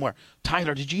video somewhere.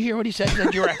 Tyler, did you hear what he said? He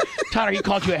said you were Tyler. He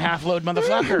called you a half load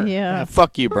motherfucker. Yeah.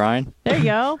 Fuck you, Brian. There you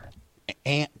go.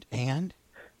 And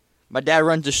My dad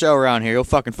runs the show around here. He'll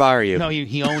fucking fire you. no,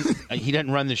 he owns. He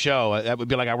didn't run the show. That would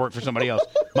be like I work for somebody else.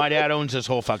 My dad owns this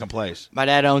whole fucking place. My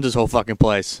dad owns this whole fucking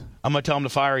place. I'm gonna tell him to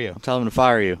fire you. Tell him to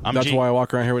fire you. That's why I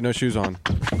walk around here with no shoes on.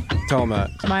 Tell him that.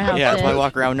 My house. Yeah, that's why I did.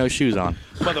 walk around with no shoes on.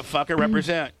 Motherfucker,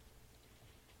 represent.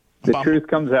 The truth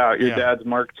comes out. Your Yeah. dad's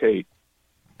Mark Tate.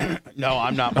 No,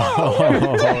 I'm not.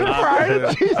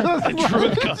 Brian, Jesus The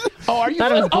truth comes. Oh, are you?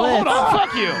 Thought it was Hold Blitz. on,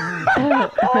 fuck you.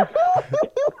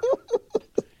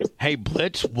 Hey,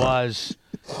 Blitz was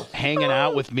hanging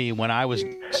out with me when I was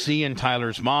seeing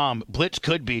Tyler's mom. Blitz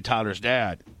could be Tyler's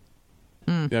dad.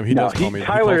 Yeah, he does call me.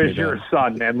 Tyler he calls is me your dad.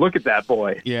 son, man. Look at that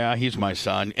boy. Yeah, he's my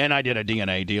son. And I did a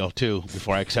DNA deal, too,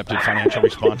 before I accepted financial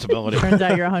responsibility. Turns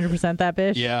out you're 100% that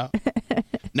bitch. Yeah.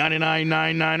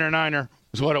 99.99er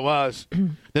is what it was.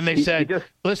 Then they said,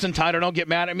 listen, Tyler, don't get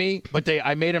mad at me. But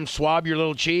I made him swab your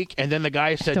little cheek. And then the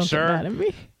guy said, Don't get mad at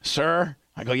me. Sir.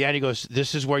 I go, yeah. And he goes,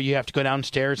 this is where you have to go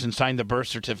downstairs and sign the birth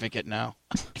certificate now.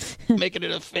 Making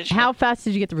it official. How fast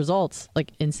did you get the results?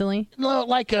 Like instantly? No,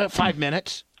 like 5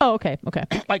 minutes. Oh, okay. Okay.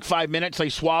 Like 5 minutes. They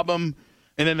swab them.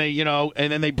 And then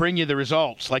they bring you the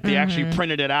results. Like they actually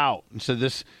printed it out. And so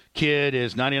this kid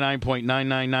is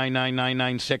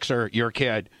 99.9999996er, your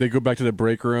kid. They go back to the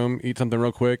break room, eat something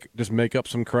real quick, just make up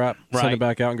some crap, send Right. it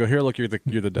back out, and go, here, look, you're the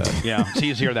dad. Yeah, see,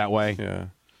 he's here that way. Yeah.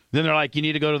 Then they're like, you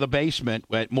need to go to the basement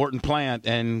at Morton Plant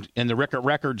and in the Rickert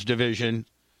Records division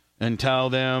and tell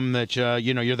them that,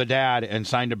 you're the dad and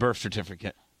sign a birth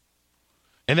certificate.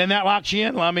 And then that locks you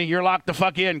in, Lummy. You're locked the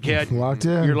fuck in, kid. Locked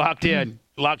in. You're locked in.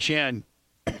 Locks you in.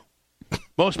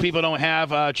 Most people don't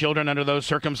have children under those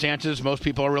circumstances. Most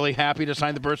people are really happy to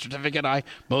sign the birth certificate. I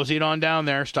moseyed on down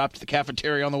there, stopped at the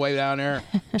cafeteria on the way down there,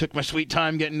 took my sweet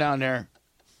time getting down there.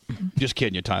 Just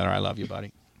kidding you, Tyler. I love you,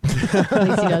 buddy. At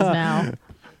least he does now.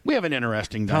 We have an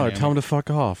interesting Tyler, dynamic. tell him to fuck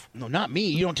off. No, not me.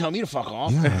 You don't tell me to fuck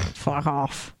off. Fuck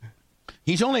off.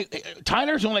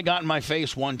 Tyler's only gotten my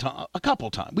face one time, a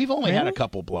couple times. We've only had a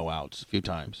couple blowouts, a few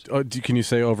times. Can you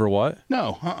say over what?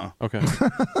 No, Okay.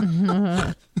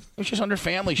 It's just under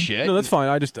family shit. No, that's fine.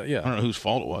 I just, I don't know whose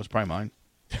fault it was. Probably mine.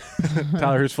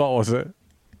 Tyler, whose fault was it?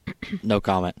 No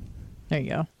comment. There you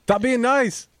go. Stop being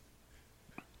nice.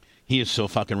 He is so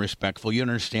fucking respectful. You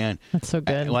understand? That's so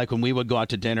good. Like when we would go out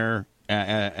to dinner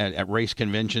at race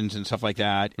conventions and stuff like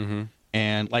that,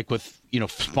 and like with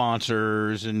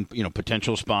sponsors and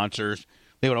potential sponsors,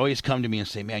 they would always come to me and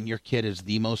say, "Man, your kid is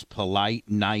the most polite,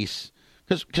 nice."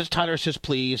 Because Tyler says,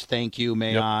 "Please, thank you,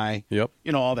 may I?" Yep.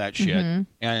 All that shit.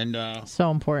 And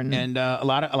so important. and a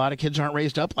lot of kids aren't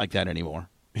raised up like that anymore.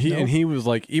 And he was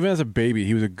like, even as a baby,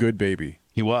 he was a good baby.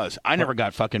 He was. I never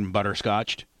got fucking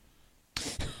butterscotched.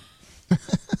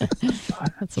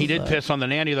 He did piss on the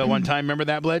nanny though one time. Remember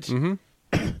that, Blitz?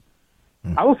 Mm-hmm.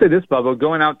 I will say this, Bubba,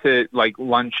 going out to like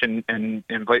lunch and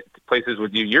places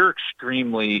with you, you're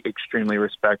extremely, extremely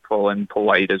respectful and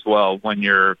polite as well when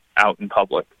you're out in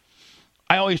public.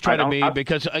 I always try to be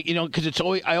because because it's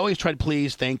always I always try to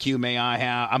please, thank you, may I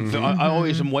have. I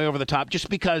always am way over the top just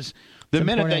because the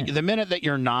minute that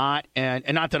you're not, and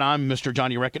not that I'm Mr.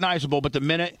 Johnny Recognizable, but the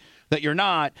minute that you're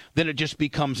not, then it just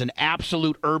becomes an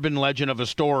absolute urban legend of a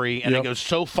story, and it goes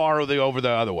so far over the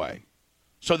other way.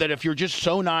 So that if you're just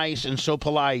so nice and so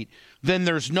polite, then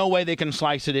there's no way they can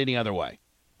slice it any other way.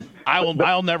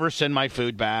 I'll never send my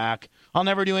food back. I'll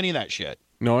never do any of that shit.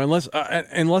 No, unless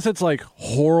it's like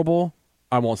horrible,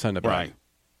 I won't send it back. Right.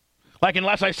 Like,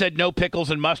 unless I said no pickles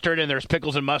and mustard and there's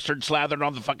pickles and mustard slathered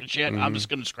on the fucking shit, I'm just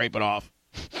going to scrape it off.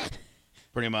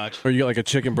 Pretty much. Or you get like a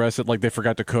chicken breast that like they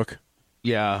forgot to cook.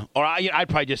 Yeah, or I'd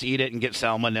probably just eat it and get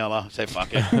salmonella. Say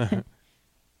fuck it. At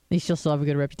least you'll still have a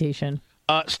good reputation.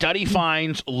 Study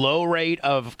finds low rate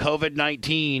of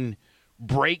COVID-19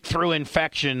 breakthrough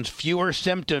infections, fewer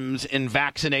symptoms in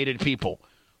vaccinated people.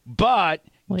 But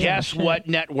guess what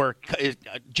network?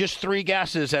 Just 3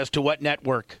 guesses as to what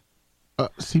network.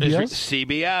 CBS?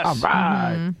 CBS. All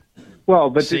right. Mm-hmm.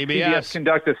 Well, but CBS. did CBS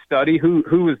conduct a study? Who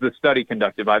was the study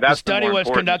conducted by? That's The study more was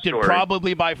important conducted story.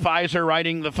 probably by Pfizer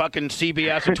writing the fucking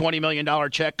CBS a $20 million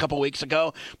check a couple weeks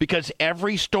ago, because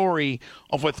every story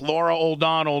with Laura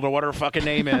O'Donnell or what her fucking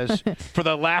name is for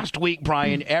the last week,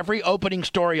 Brian, every opening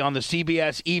story on the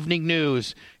CBS Evening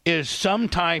News is some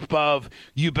type of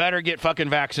you better get fucking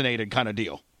vaccinated kind of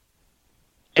deal.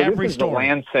 So Every this is story.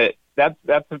 The Lancet.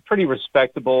 That's a pretty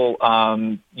respectable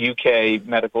UK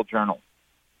medical journal.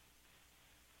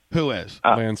 Who is?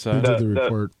 Lancet. Who did the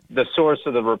report? The source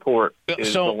of the report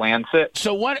is So- the Lancet.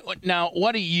 So what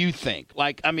do you think?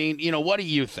 Like, I mean, what do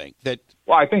you think? That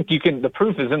Well, I think the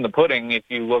proof is in the pudding if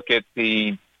you look at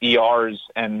the ERs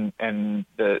and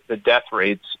the death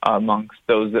rates amongst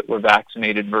those that were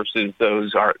vaccinated versus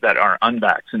those that are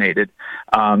unvaccinated.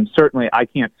 Certainly, I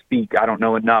can't speak. I don't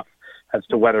know enough as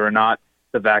to whether or not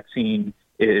the vaccine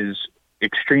is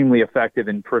extremely effective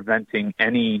in preventing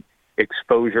any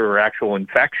exposure or actual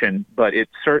infection, but it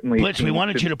certainly Blitz, we seems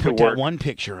wanted you to put work. that one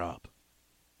picture up.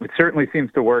 It certainly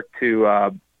seems to work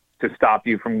to stop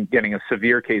you from getting a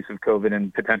severe case of COVID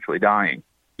and potentially dying.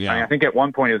 Yeah. I mean, I think at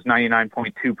one point it was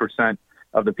 99.2%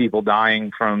 of the people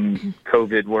dying from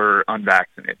COVID were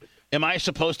unvaccinated. Am I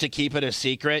supposed to keep it a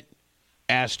secret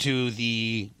as to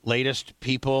the latest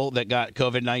people that got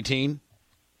COVID-19?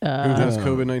 Who has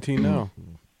COVID-19 now?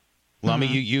 Lummy,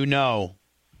 you know.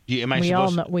 Am I We all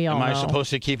supposed? know- we all am I know. supposed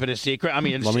to keep it a secret? I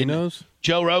mean, Lummy knows?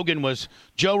 Joe Rogan was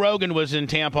in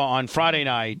Tampa on Friday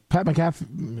night. Pat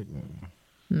McAfee.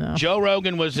 No. Joe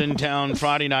Rogan was in town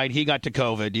Friday night. He got to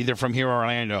COVID, either from here or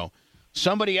Orlando.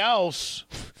 Somebody else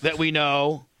that we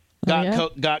know got yeah?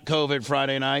 got COVID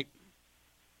Friday night.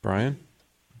 Brian?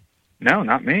 No,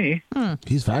 not me.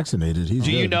 He's vaccinated. He's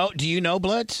Do you good. know? Do you know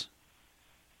Blitz?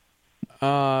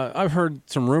 I've heard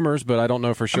some rumors, but I don't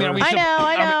know for sure. are we I know,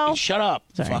 I are we- know. shut up,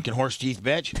 Sorry. fucking horse teeth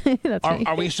bitch. That's me.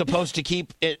 Are we supposed to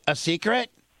keep it a secret?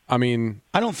 I mean,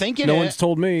 I don't think it no is. one's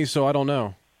told me, so I don't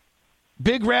know.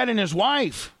 Big Red and his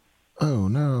wife Oh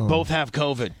no. both have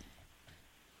COVID.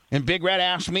 And Big Red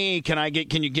asked me, can I get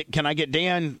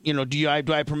Dan, do I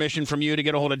have permission from you to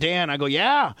get a hold of Dan? I go,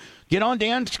 yeah, get on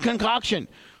Dan's concoction.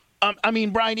 I mean,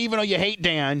 Brian, even though you hate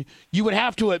Dan, you would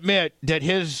have to admit that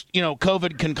his,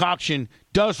 COVID concoction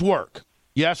does work.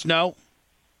 Yes, no?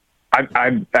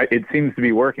 It seems to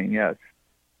be working, yes.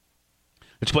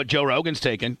 It's what Joe Rogan's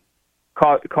taking.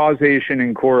 Causation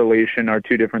and correlation are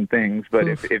two different things, but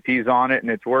if he's on it and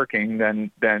it's working,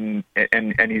 then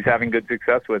and he's having good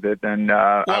success with it, then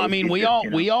Well, I mean, we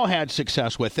all had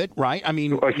success with it, right? I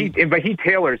mean, Well, he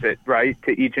tailors it right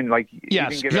to each, and like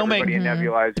Yes, you can give he'll make- everybody a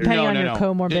nebulizer. Depending on no, your no.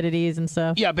 comorbidities and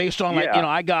stuff. yeah, based on Yeah.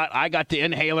 I got the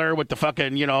inhaler with the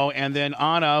fucking, and then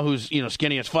Anna, who's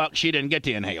skinny as fuck, she didn't get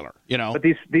the inhaler, But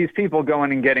these people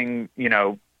going and getting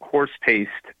horse paste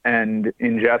and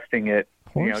ingesting it,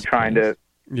 Horse trying to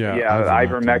Yeah.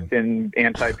 ivermectin,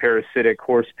 anti-parasitic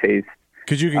horse paste.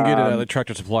 Because you can get it at the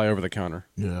Tractor Supply over the counter.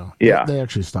 Yeah. Yeah. They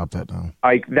actually stopped that now.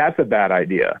 That's a bad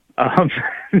idea.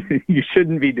 You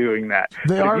shouldn't be doing that.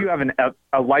 They But are- if you have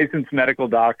a licensed medical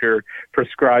doctor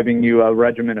prescribing you a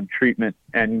regimen of treatment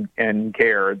and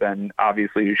care, then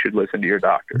obviously you should listen to your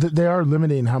doctor. They are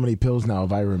limiting how many pills now of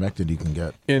ivermectin you can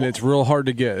get. And it's real hard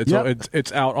to get. It's Yep.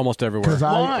 it's out almost everywhere. Because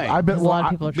Why? I've been A lot of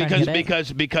people are trying to get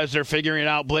it. because they're figuring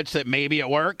out, Blitz, that maybe it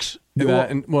works.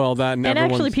 That and And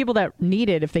everyone's- actually, people that need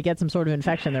it, if they get some sort of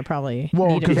infection, they're probably Well,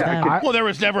 need it for 'cause them. Well, there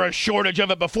was never a shortage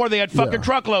of it before. They had fucking Yeah.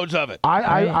 truckloads of it.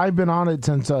 I've been on it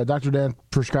since Dr. Dan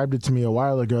prescribed it to me a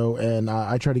while ago, and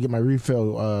I tried to get my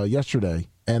refill yesterday,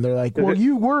 and they're like, "Well,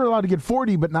 you were allowed to get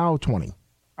 40, but now 20."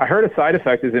 I heard a side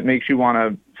effect is it makes you want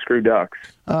to screw ducks.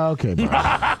 Okay, bro.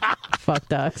 Fuck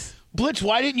ducks. Blitz,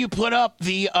 why didn't you put up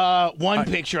the one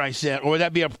picture I sent? Or would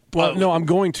that be a... Well, no, I'm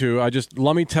going to.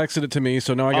 Lummy texted it to me,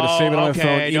 so now I got to save it on my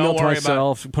phone, email it to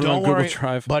myself, put it on Google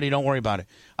Drive. Buddy, don't worry about it.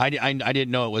 I didn't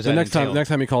know it was The that next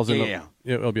time he calls in, Yeah.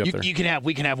 it'll be up there.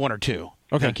 We can have one or two.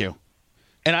 Okay. Thank you.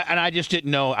 And I just didn't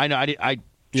know. I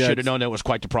Yeah, should have known that it was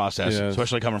quite the process, Yeah.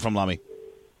 especially coming from Lummy.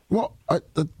 Well, I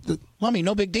Lummy,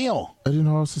 no big deal. didn't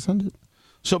know how else to send it.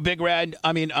 So Big Red,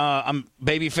 I'm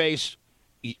Babyface.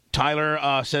 Tyler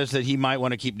says that he might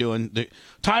want to keep doing the.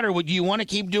 Tyler, would you want to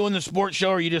keep doing the sports show,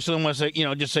 or you just want to say,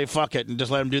 just say fuck it and just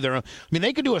let them do their own? I mean,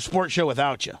 they could do a sports show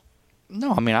without you.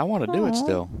 No, I mean, I want to do it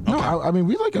still. No, I mean,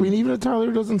 even if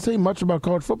Tyler doesn't say much about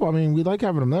college football, I mean, we like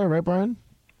having him there, right, Brian?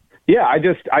 Yeah,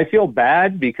 I feel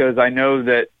bad because I know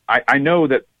that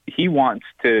he wants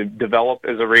to develop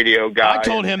as a radio guy. I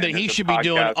told him that and he as a should be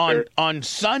doing podcaster. on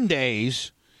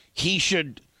Sundays. He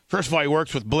should. First of all, he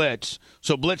works with Blitz,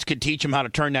 so Blitz could teach him how to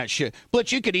turn that shit.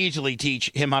 Blitz, you could easily teach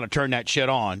him how to turn that shit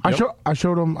on. I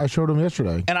showed him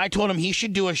yesterday. And I told him he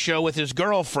should do a show with his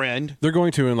girlfriend. They're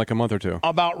going to in like a month or two.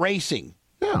 About racing.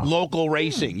 Yeah. Local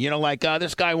racing. You know, like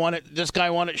this guy won it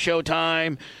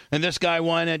Showtime, and this guy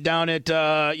won it down at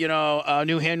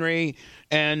New Henry,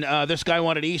 and this guy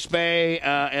won at East Bay,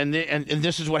 and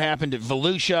this is what happened at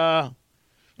Volusia.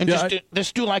 And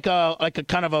just do like a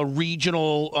kind of a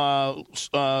regional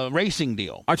racing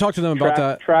deal. I talked to them about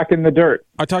that. Track in the dirt.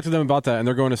 I talked to them about that, and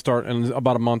they're going to start in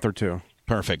about a month or two.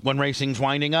 Perfect. When racing's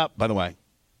winding up, by the way.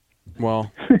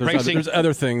 Well, there's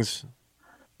other things.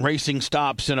 Racing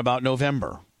stops in about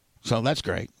November, so that's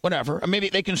great. Whatever. Maybe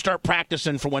they can start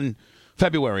practicing for when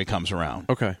February comes around.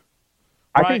 Okay.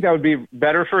 I think that would be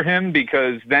better for him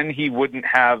because then he wouldn't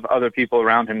have other people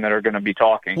around him that are going to be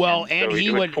talking. Well, and so he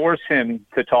would would force him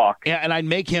to talk. Yeah, and I'd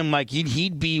make him like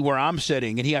he'd be where I'm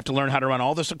sitting, and he'd have to learn how to run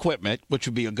all this equipment, which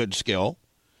would be a good skill.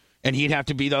 And he'd have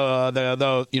to be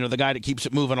the guy that keeps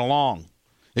it moving along.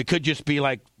 It could just be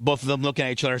like both of them looking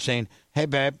at each other saying, "Hey,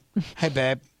 babe. Hey,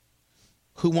 babe.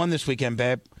 Who won this weekend,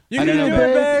 babe? You can do it,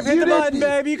 babe. Hit the button,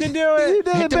 babe. You can do it.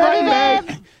 Hit the button, babe.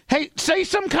 Hey, say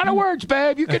some kind of words,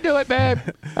 babe. You can do it, babe.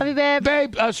 Love you, babe.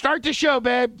 Babe, start the show,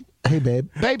 babe. Hey, babe.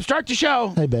 Babe, start the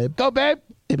show. Hey, babe. Go, babe.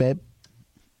 Hey, babe.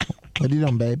 What are you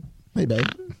doing, babe? Hey, babe.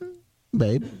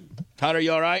 Babe. Tyler,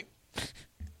 you all right?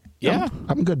 Yeah.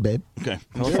 I'm good, babe. Okay.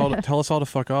 Tell us all to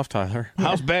fuck off, Tyler.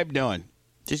 How's babe doing?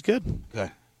 She's good.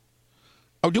 Good.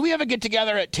 Oh, do we ever get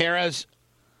together at Tara's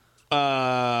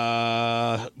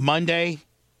Monday?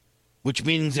 Which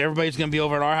means everybody's going to be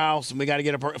over at our house, and we got to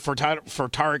get for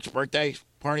Tarek's birthday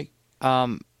party.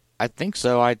 I think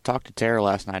so. I talked to Tara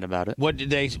last night about it. What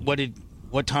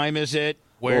time is it?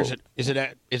 Where is it?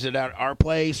 Is it at our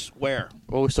place? Where?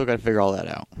 Well, we still got to figure all that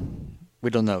out. We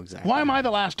don't know exactly. Why am I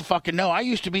the last to fucking know? I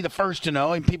used to be the first to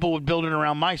know, and people would build it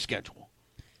around my schedule.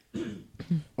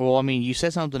 Well, I mean, you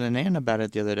said something to Nan about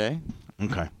it the other day.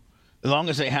 Okay. As long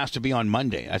as it has to be on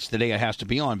Monday. That's the day it has to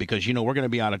be on because, we're going to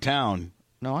be out of town.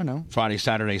 No, I know. Friday,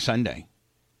 Saturday, Sunday.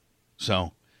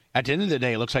 So, at the end of the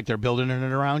day, it looks like they're building it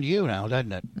around you now,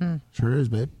 doesn't it? Sure is,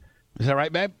 babe. Is that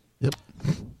right, babe? Yep.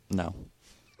 No.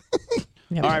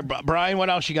 All right, Brian,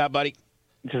 what else you got, buddy?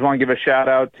 Just want to give a shout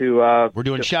out to. We're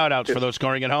doing shout outs for those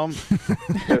scoring at home. to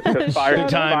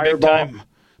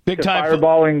Big time.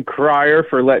 Fireballing Crier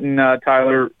for letting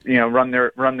Tyler, run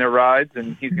their rides,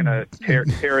 and he's gonna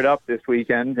tear it up this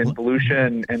weekend in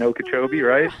Volusia and Okeechobee,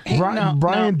 right? Hey,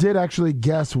 Brian did actually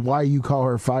guess why you call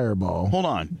her Fireball. Hold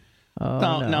on.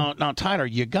 Now, Tyler,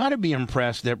 you got to be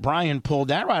impressed that Brian pulled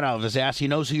that right out of his ass. He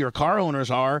knows who your car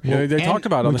owners are. Yeah, they talked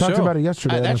about it on the show. We talked about it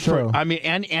yesterday on the show. I mean,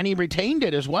 and he retained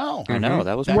it as well. I know,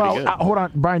 that was pretty good. Hold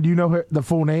on, Brian, do you know the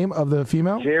full name of the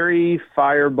female? Jerry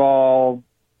Fireball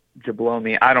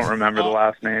Jablomi. I don't remember the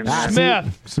last name.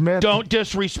 Smith. Don't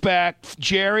disrespect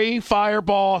Jerry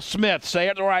Fireball Smith. Say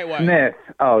it the right way. Smith.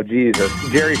 Oh, Jesus.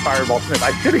 Jerry Fireball Smith.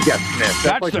 I should have guessed Smith.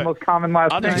 That's like the most common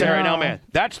last name. I'll tell you right now, man.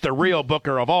 That's the real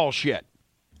booker of all shit.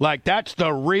 Like, that's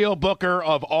the real booker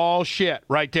of all shit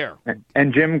right there.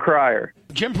 And Jim Crier.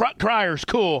 Jim Crier's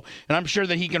cool, and I'm sure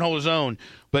that he can hold his own.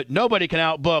 But nobody can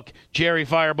outbook Jerry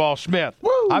Fireball Smith.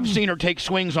 Woo! I've seen her take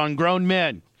swings on grown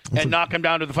men. And knock him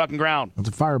down to the fucking ground. That's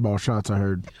a fireball shots, I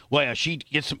heard. Well, yeah, she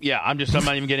gets some. Yeah, I'm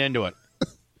not even getting into it.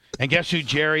 And guess who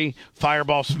Jerry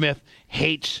Fireball Smith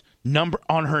hates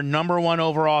on her number one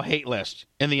overall hate list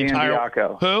in the entire.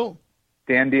 Diaco. Who?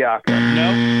 Dan Diaco.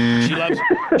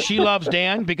 No, she loves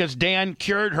Dan because Dan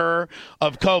cured her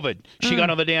of COVID. She got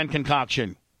on the Dan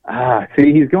concoction.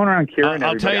 See, he's going around curing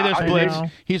I'll tell you this, Blitz.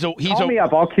 Call me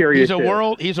up. I'll cure you.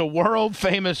 He's a world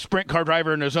famous sprint car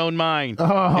driver in his own mind,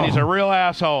 and he's a real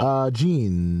asshole.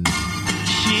 Gene.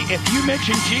 If you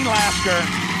mention Gene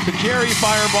Lasker to Jerry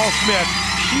Fireball Smith,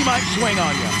 she might swing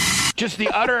on you. Just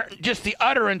the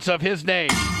utterance of his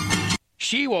name.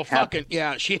 She will fucking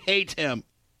she hates him.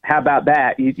 How about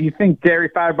that? You think Jerry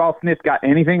Fireball Smith got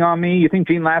anything on me? You think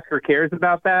Gene Lasker cares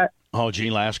about that? Oh,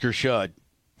 Gene Lasker should.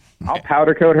 I'll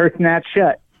powder coat her snatch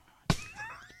shut.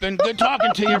 Been good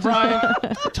talking to you, Brian.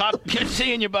 Good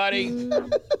seeing you, buddy.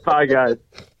 Bye, guys.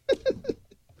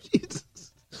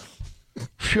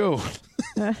 Phew.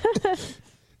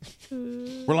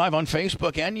 We're live on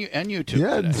Facebook and YouTube.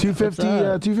 Yeah, today.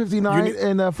 259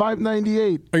 and 598. Are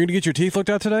you going to get your teeth looked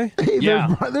at today? Hey,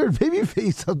 there's baby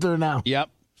face up there now. Yep.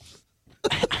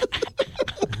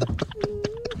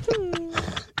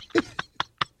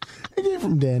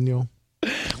 Daniel.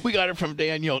 We got it from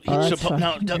Daniel. Oh, that's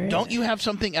Now, fucking great. don't you have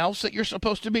something else that you're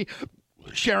supposed to be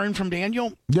sharing from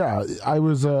Daniel? Yeah, I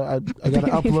was. I got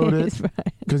to upload it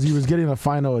because he was getting a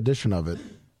final edition of it.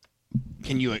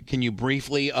 Can you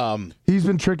briefly? He's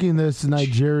been tricking this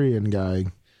Nigerian guy.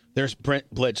 There's Brent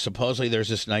Blitz. Supposedly, there's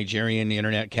this Nigerian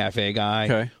internet cafe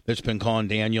guy that's been calling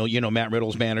Daniel. You know, Matt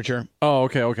Riddle's manager. Oh,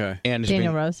 okay. And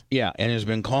Daniel Rose. Yeah, and has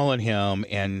been calling him,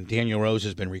 and Daniel Rose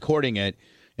has been recording it.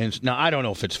 And now I don't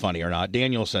know if it's funny or not.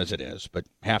 Daniel says it is, but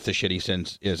half the shit he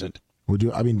sends isn't. Do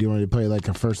you want me to play like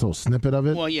a first little snippet of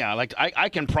it? Well, yeah, like I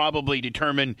can probably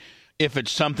might if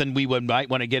it's something we might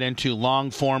want to get into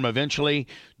long form eventually,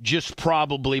 just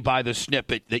probably by the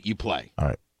snippet that you play. All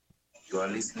right. You are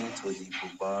listening to the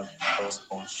Bubba Love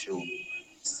Sponge Show,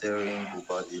 starring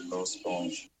Bubba the Love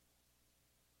Sponge.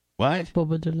 What?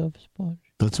 Bubba the Love Sponge.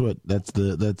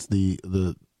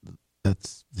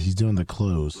 He's doing the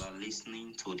close. You are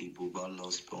listening to the Bubba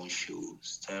Love Sponge Show,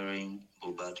 starring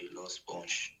Bubba the Love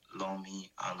Sponge, Lomi,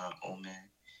 Anna Ome.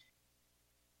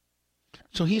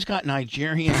 So he's got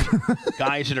Nigerian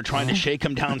guys that are trying to shake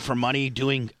him down for money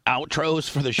doing outros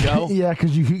for the show. Yeah,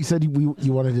 because you said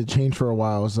you wanted to change for a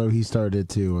while, so he started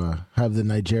to have the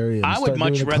Nigerians.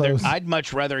 I'd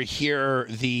much rather hear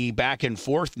the back and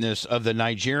forthness of the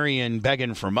Nigerian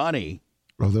begging for money.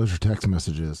 Oh, those are text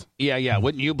messages. Yeah.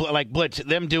 Wouldn't you like Blitz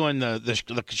them doing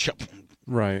the show,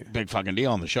 Right? big fucking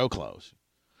deal on the show close?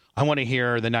 I want to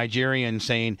hear the Nigerian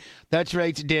saying, "That's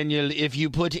right, Daniel. If you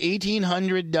put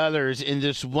 $1,800 in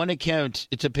this one account,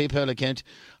 it's a PayPal account,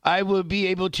 I will be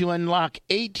able to unlock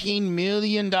 $18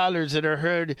 million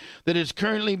that is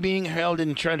currently being held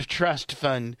in trust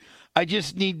fund. I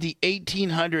just need the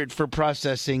 $1,800 for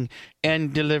processing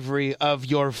and delivery of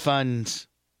your funds."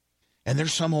 And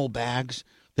there's some old bags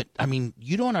that, I mean,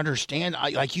 you don't understand.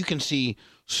 Like you can see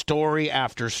story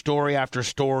after story after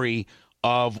story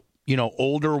of,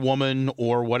 older woman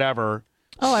or whatever.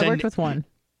 Oh, I worked with one.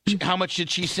 How much did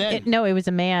she send? No, it was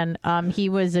a man. He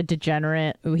was a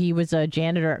degenerate. He was a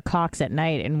janitor at Cox at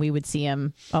night, and we would see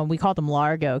him. We called him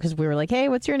Largo because we were like, "Hey,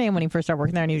 what's your name?" When he first started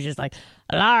working there, and he was just like,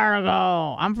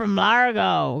 "Largo, I'm from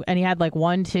Largo," and he had like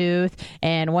one tooth.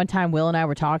 And one time, Will and I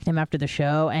were talking to him after the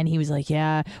show, and he was like,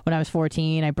 "Yeah, when I was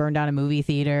 14, I burned down a movie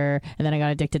theater, and then I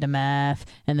got addicted to meth,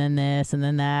 and then this, and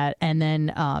then that, and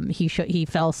then he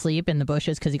fell asleep in the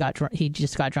bushes because he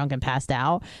just got drunk and passed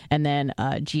out, and then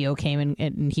Gio came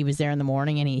and he was there in the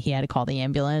morning, and he had to call the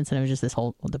ambulance, and it was just this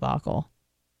whole debacle.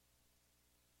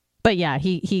 But yeah,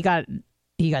 he got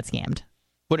scammed.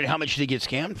 How much did he get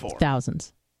scammed for?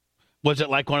 Thousands. Was it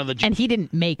like one of the? And he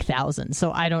didn't make thousands,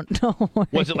 so I don't know.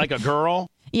 Was it like a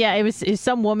girl? Yeah, it was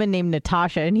some woman named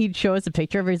Natasha, and he'd show us a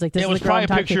picture of her. He's like, "This It is was the girl probably I'm a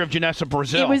talking picture to." of Janessa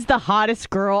Brazil. It was the hottest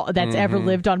girl that's ever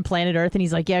lived on planet Earth, and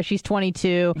he's like, "Yeah, she's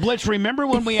 22." Blitz, remember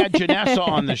when we had Janessa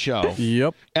on the show?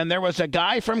 Yep. And there was a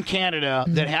guy from Canada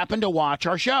that happened to watch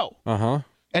our show. Uh-huh.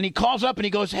 And he calls up and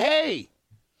he goes, "Hey,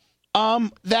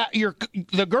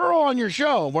 the girl on your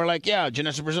show." We're like, "Yeah,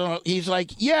 Janessa Brazil." He's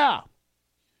like, "Yeah.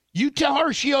 You tell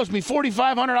her she owes me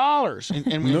 $4,500.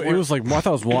 And No, it was like, I thought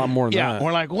it was a lot more than that.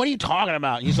 We're like, "What are you talking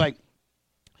about?" And he's like,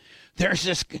 "There's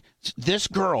this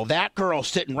girl, that girl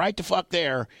sitting right the fuck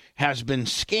there has been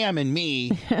scamming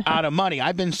me out of money.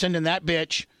 I've been sending that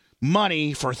bitch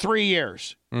money for 3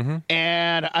 years." Mm-hmm.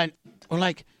 And we're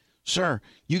like, "Sir,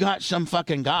 you got some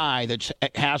fucking guy that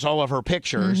has all of her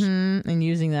pictures." And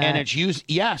using that. And it's used,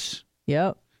 yes.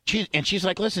 Yep. She's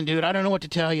like, "Listen, dude, I don't know what to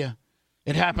tell you.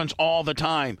 It happens all the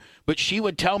time." But she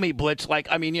would tell me, Blitz, like,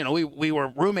 I mean, we were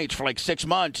roommates for like 6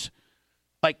 months,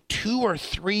 like 2 or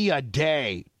 3 a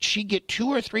day. She'd get 2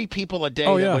 or 3 people a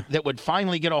day that would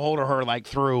finally get a hold of her, like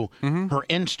through her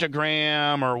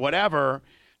Instagram or whatever.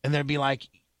 And they'd be like,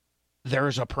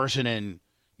 "There's a person in,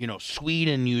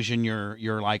 Sweden using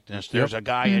your likeness. There's a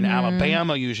guy in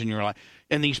Alabama using your likeness."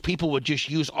 And these people would just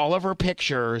use all of her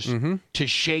pictures to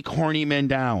shake horny men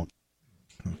down.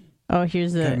 Oh,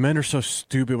 here's the. God, men are so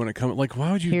stupid when it comes. Like,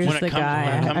 why would you? Here's the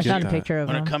guy. I found a picture of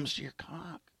him. When it comes to your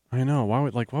cock. I know. Why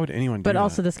would anyone do But that?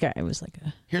 also, this guy was like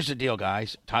a. Here's the deal,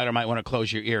 guys. Tyler might want to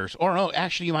close your ears. Or no,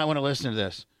 actually, you might want to listen to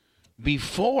this.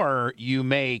 Before you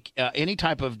make any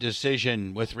type of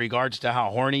decision with regards to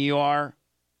how horny you are.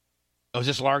 Oh, is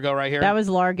this Largo right here? That was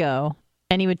Largo.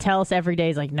 And he would tell us every day,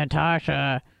 he's like,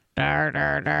 "Natasha,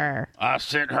 I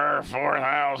sent her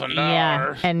 $4,000.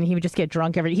 Yeah, and he would just get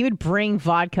drunk he would bring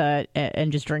vodka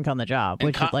and just drink on the job,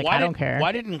 which is like, I don't care.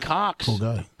 Why didn't Cox? Cool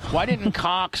guy. Why didn't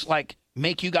Cox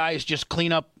make you guys just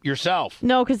clean up yourself?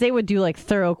 No, because they would do like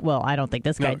thorough. Well, I don't think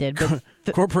this guy did, but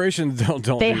corporations don't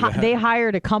they do that. They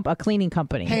hired a cleaning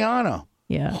company. Hey, Anna.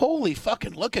 Yeah. Holy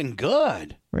fucking looking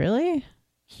good. Really?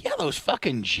 Yeah, those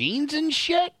fucking jeans and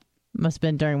shit. Must have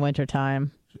been during winter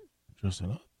time. Just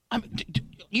enough.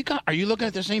 Are you looking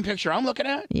at the same picture I'm looking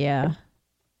at? Yeah.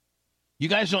 You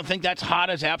guys don't think that's hot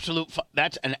as absolute?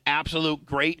 That's an absolute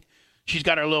great. She's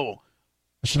got her little.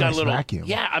 She's got a little vacuum.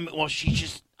 Yeah, I mean, well, she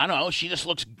just. I don't know. She just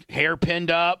looks hair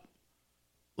pinned up.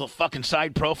 Little fucking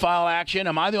side profile action.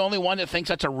 Am I the only one that thinks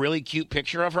that's a really cute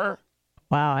picture of her?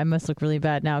 Wow, I must look really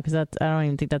bad now because I don't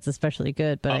even think that's especially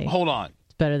good. But Hold on.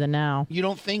 it's better than now. You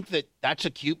don't think that that's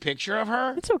a cute picture of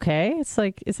her? It's okay. It's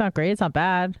like it's not great. It's not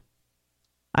bad.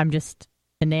 I'm just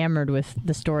enamored with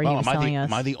the story he was telling us.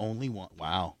 Am I the only one?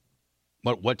 Wow.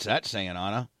 What's that saying,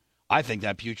 Anna? I think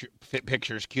that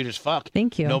picture is cute as fuck.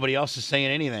 Thank you. Nobody else is saying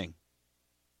anything.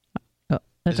 That's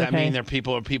Does that okay. mean that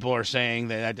people are saying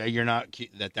that you're not cute,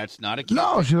 that's not a cute?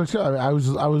 No, she looks good. I was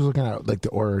looking at like the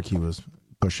org he was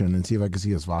pushing and see if I could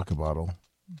see his vodka bottle.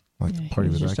 Like the party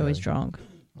He's with just that always guy. drunk.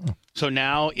 So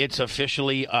now it's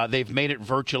officially they've made it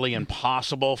virtually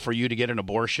impossible for you to get an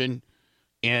abortion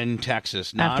in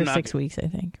Texas. Now, After 6 weeks, I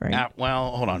think, right?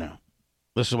 Well, hold on now.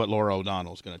 This is what Laura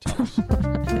O'Donnell's going to tell us.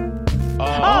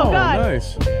 Oh, God.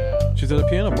 Nice. She's at a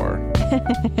piano bar.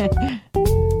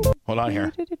 Hold on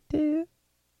here.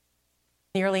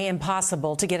 Nearly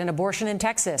impossible to get an abortion in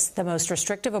Texas. The most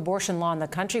restrictive abortion law in the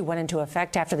country went into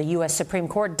effect after the U.S. Supreme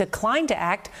Court declined to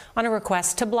act on a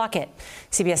request to block it.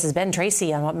 CBS's Ben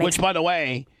Tracy on what makes... Which, by the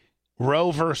way,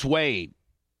 Roe versus Wade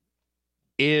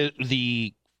is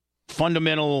the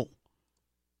fundamental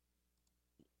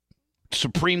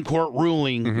Supreme Court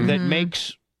ruling that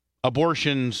makes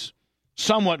abortions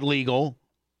somewhat legal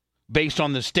based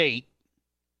on the state.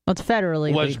 Well, it's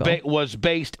federally legal. Was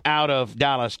based out of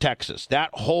Dallas, Texas. That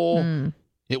whole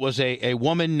it was a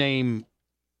woman named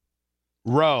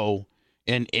Roe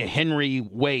and Henry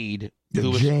Wade,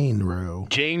 who was Jane Roe.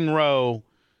 Jane Roe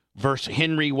versus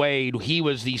Henry Wade. He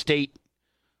was the state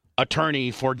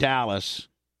attorney for Dallas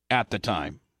at the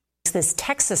time. This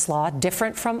Texas law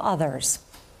different from others.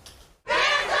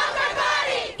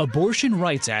 Abortion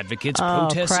rights advocates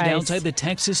protested Christ. outside the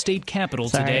Texas state capitol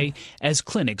today as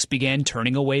clinics began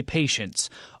turning away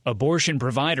patients. Abortion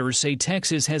providers say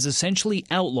Texas has essentially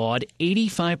outlawed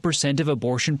 85% of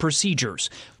abortion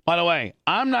procedures. By the way,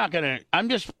 I'm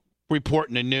just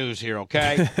reporting the news here,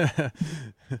 okay?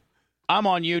 I'm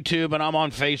on YouTube and I'm on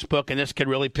Facebook, and this could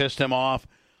really piss them off.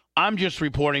 I'm just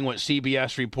reporting what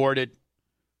CBS reported.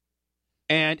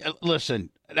 And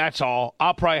listen, that's all.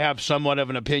 I'll probably have somewhat of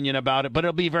an opinion about it, but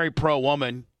it'll be very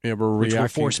pro-woman. Yeah, we're which will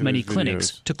reacting force to many these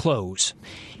clinics videos. to close.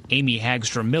 Amy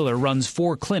Hagstrom Miller runs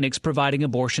 4 clinics providing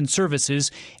abortion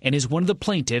services and is one of the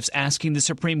plaintiffs asking the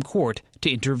Supreme Court to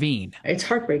intervene. It's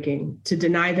heartbreaking to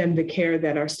deny them the care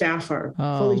that our staff are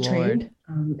fully trained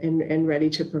and ready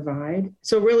to provide.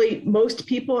 So really, most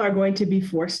people are going to be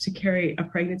forced to carry a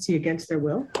pregnancy against their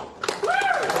will.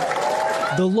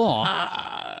 The law,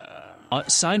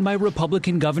 signed by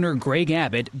Republican Governor Greg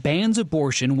Abbott, bans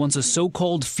abortion once a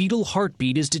so-called fetal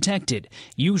heartbeat is detected,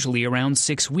 usually around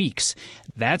 6 weeks.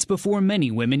 That's before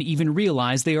many women even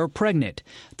realize they are pregnant.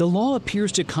 The law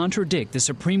appears to contradict the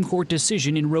Supreme Court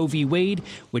decision in Roe v. Wade,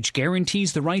 which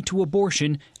guarantees the right to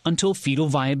abortion until fetal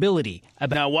viability.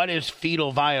 Now, what is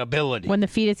fetal viability? When the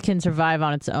fetus can survive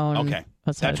on its own. Okay.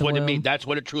 That's what it means. That's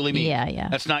what it truly means. Yeah.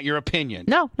 That's not your opinion.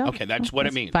 No. Okay, that's what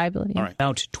it means. Viability. All right.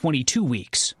 About 22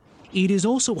 weeks. It is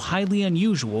also highly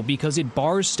unusual because it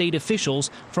bars state officials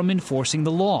from enforcing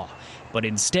the law, but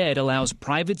instead allows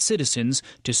private citizens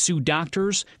to sue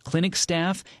doctors, clinic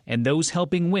staff, and those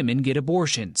helping women get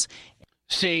abortions.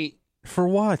 See, for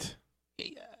what?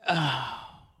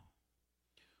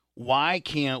 Why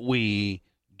can't we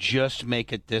just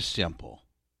make it this simple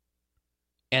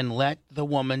and let the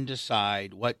woman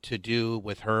decide what to do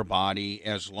with her body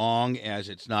as long as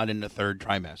it's not in the 3rd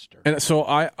trimester? And so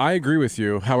I agree with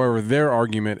you. However, their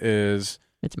argument is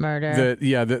it's murder.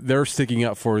 that they're sticking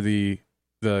up for the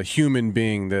human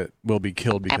being that will be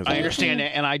killed because of I it. understand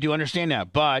that, and I do understand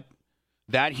that, but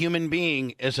that human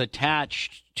being is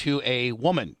attached to a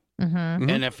woman.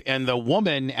 And the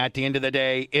woman at the end of the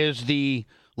day is the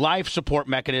life support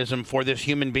mechanism for this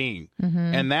human being.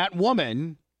 And that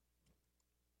woman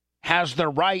has the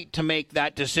right to make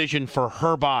that decision for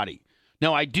her body.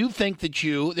 Now, I do think that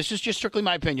this is just strictly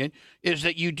my opinion, is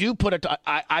that you do put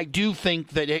I do think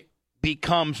that it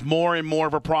becomes more and more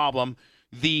of a problem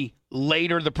the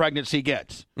later the pregnancy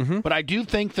gets. But I do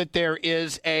think that there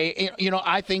is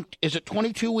I think, is it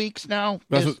 22 weeks now?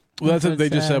 That's what they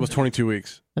just said was 22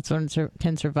 weeks. That's when it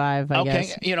can survive, I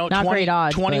guess. Not 20, great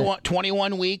odds.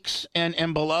 21 weeks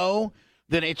and below,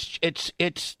 then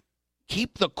it's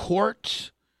keep the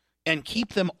courts and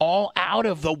keep them all out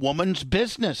of the woman's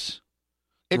business.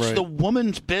 It's Right. the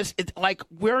woman's business. It's like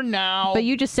we're now. But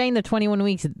you just saying the 21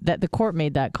 weeks that the court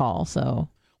made that call. So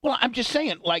Well, I'm just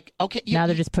saying, like, okay. now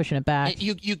they're just pushing it back.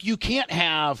 You can't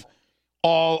have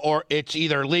all, or it's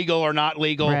either legal or not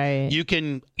legal. Right. You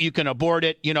can abort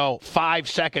it, 5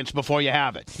 seconds before you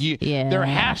have it. There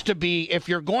has to be, if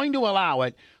you're going to allow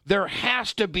it, there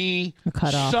has to be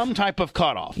some type of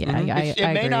cutoff. Yeah, I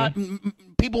It may agree. not.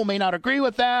 People may not agree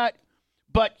with that,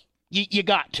 but you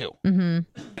got to. Mm-hmm.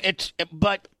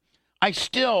 But I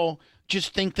still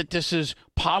just think that this is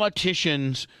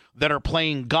politicians that are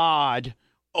playing God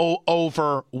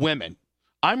over women.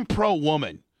 I'm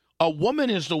pro-woman. A woman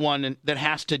is the one that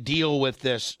has to deal with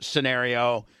this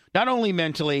scenario, not only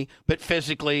mentally, but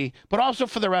physically, but also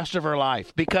for the rest of her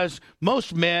life. Because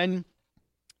most men,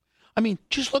 I mean,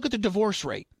 just look at the divorce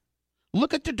rate.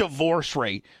 Look at the divorce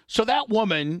rate. So that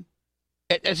woman,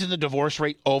 as in the divorce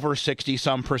rate, over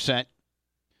 60-some%.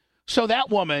 So that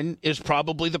woman is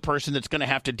probably the person that's going to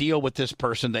have to deal with this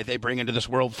person that they bring into this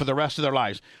world for the rest of their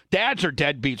lives. Dads are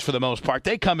deadbeats for the most part.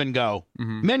 They come and go.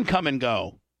 Men come and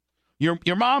go.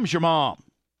 Your mom's your mom,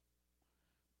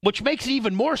 which makes it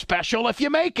even more special if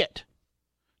you make it.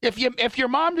 If your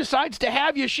mom decides to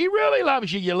have you, she really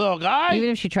loves you, you little guy.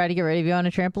 Even if she tried to get rid of you on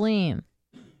a trampoline.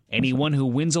 Anyone who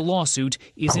wins a lawsuit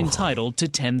is entitled to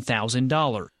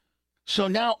 $10,000. So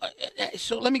now,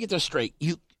 let me get this straight.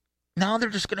 Now they're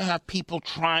just going to have people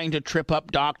trying to trip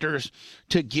up doctors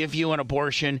to give you an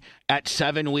abortion at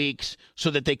 7 weeks so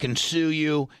that they can sue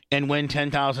you and win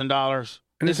 $10,000.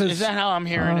 Is that how I'm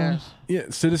hearing this? Yeah,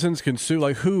 citizens can sue.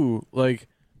 Like who? Like,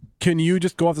 can you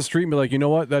just go off the street and be like, you know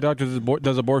what? That doctor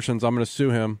does abortions. I'm going to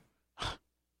sue him.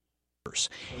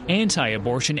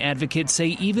 Anti-abortion advocates say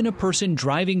even a person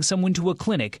driving someone to a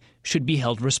clinic should be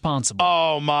held responsible.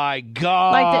 Oh, my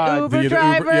God. Like the Uber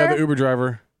driver? The Uber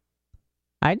driver.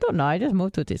 I don't know. I just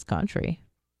moved to this country.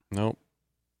 Nope.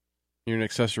 You're an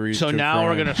accessory. So to now crime.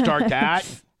 we're going to start that.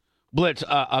 Blitz,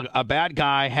 a bad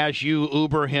guy has you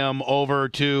Uber him over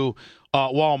to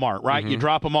Walmart, right? You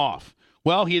drop him off.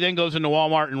 Well, he then goes into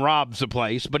Walmart and robs the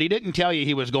place, but he didn't tell you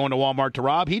he was going to Walmart to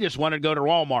rob. He just wanted to go to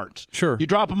Walmart's. Sure. You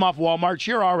drop him off Walmart's,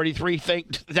 you're already 3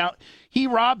 things down. He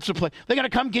robs the place. They got to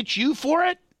come get you for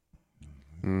it?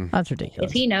 That's ridiculous.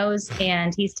 If he knows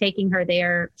and he's taking her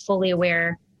there fully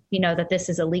aware, that this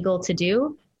is illegal to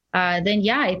do, then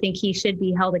yeah, I think he should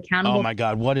be held accountable. Oh, my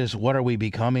God. What are we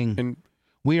becoming?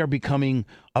 We are becoming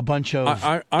a bunch of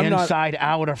I'm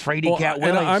inside-out afraid-y cat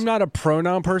willies. And I'm not a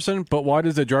pronoun person, but why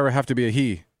does the driver have to be a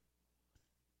he?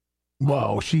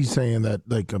 Well, she's saying that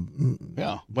like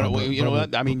yeah, but you know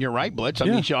what? I mean, you're right, Blitz. I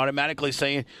mean, she's automatically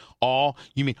saying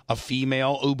you mean a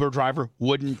female Uber driver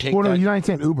wouldn't take Well, no, that? you're not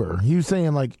saying Uber. He was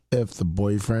saying like if the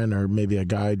boyfriend or maybe a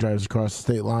guy drives across the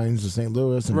state lines to St.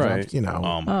 Louis and drops,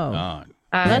 Oh, my God.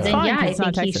 Then fine, yeah, I it's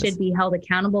not think he Texas. should be held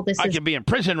accountable. This I is could be in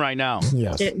prison right now.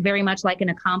 Yes. very much like an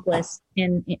accomplice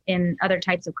in other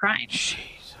types of crimes.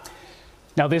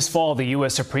 Now, this fall, the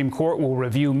U.S. Supreme Court will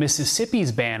review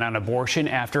Mississippi's ban on abortion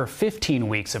after 15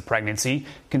 weeks of pregnancy.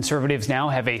 Conservatives now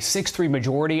have a 6-3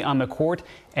 majority on the court,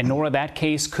 and Nora, that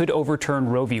case could overturn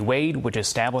Roe v. Wade, which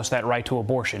established that right to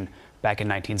abortion back in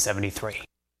 1973.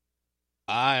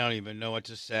 I don't even know what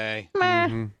to say.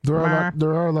 There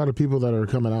are a lot of people that are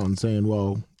coming out and saying,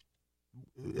 well,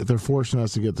 if they're forcing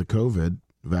us to get the COVID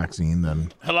vaccine,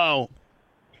 then Hello.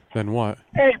 Then what?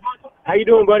 Hey, how you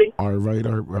doing, buddy? our I'm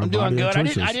doing body, our good.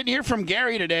 choices. I didn't hear from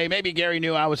Gary today. Maybe Gary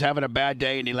knew I was having a bad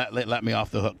day and he let me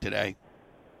off the hook today.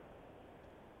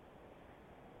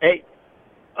 Hey,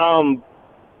 are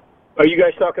you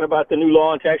guys talking about the new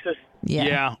law in Texas?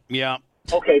 Yeah.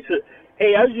 Okay, so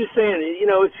hey, I was just saying,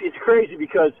 it's crazy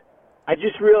because I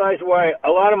just realized why a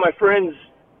lot of my friends,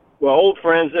 old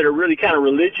friends that are really kind of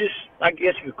religious, I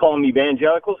guess you could call them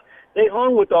evangelicals, they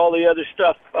hung with all the other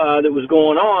stuff that was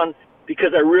going on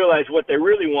because I realized what they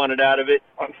really wanted out of it.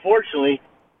 Unfortunately,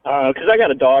 because I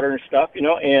got a daughter and stuff,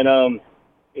 and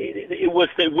it was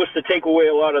to take away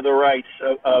a lot of the rights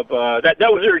of that.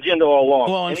 That was their agenda all along.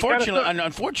 Well, And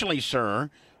unfortunately, sir,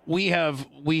 we have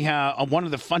one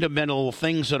of the fundamental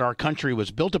things that our country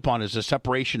was built upon is the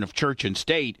separation of church and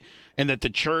state, and that the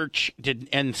church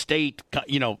and state,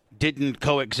 didn't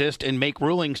coexist and make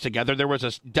rulings together. There was a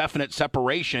definite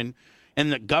separation,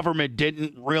 and the government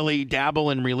didn't really dabble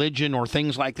in religion or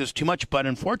things like this too much. But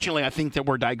unfortunately, I think that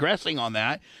we're digressing on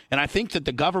that, and I think that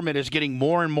the government is getting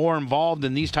more and more involved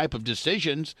in these type of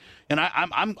decisions. And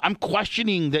I'm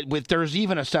questioning that there's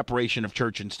even a separation of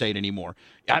church and state anymore.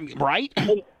 Right?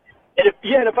 And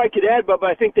if I could add, Bubba,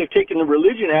 I think they've taken the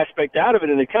religion aspect out of it,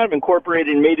 and they kind of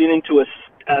incorporated and made it into a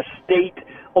state,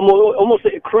 almost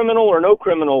a criminal or no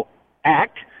criminal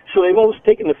act. So they've almost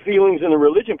taken the feelings and the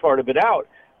religion part of it out.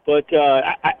 But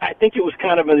I think it was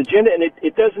kind of an agenda, and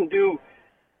it doesn't do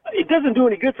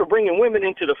any good for bringing women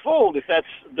into the fold if that's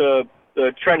the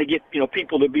trying to get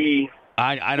people to be.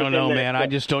 I don't know, man. I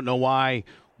just don't know why.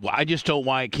 I just don't know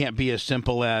why it can't be as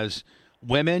simple as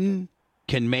women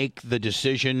can make the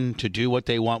decision to do what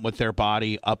they want with their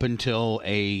body up until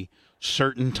a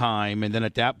certain time, and then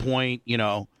at that point,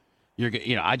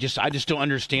 I just don't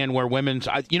understand where women's.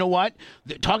 You know what?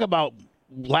 Talk about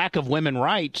lack of women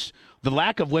rights. The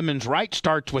lack of women's rights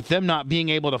starts with them not being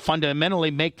able to fundamentally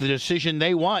make the decision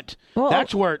they want. Well,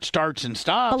 that's where it starts and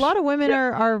stops. A lot of women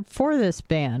are for this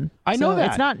ban. I know that.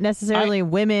 It's not necessarily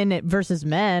women versus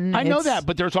men. I know that,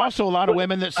 but there's also a lot of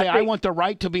women that say, I want the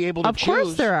right to be able to choose. Of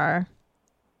course there are.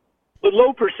 But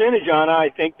low percentage, Anna. I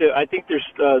think there's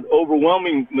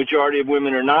overwhelming majority of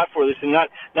women are not for this, and not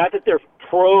that they're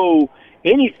pro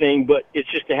anything, but it's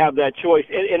just to have that choice.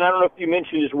 And I don't know if you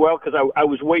mentioned as well, because I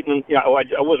was waiting.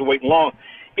 I wasn't waiting long.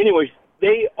 Anyways,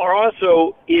 they are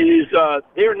also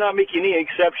they are not making any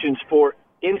exceptions for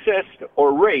incest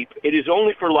or rape. It is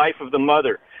only for life of the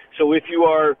mother. So if you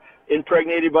are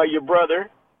impregnated by your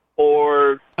brother,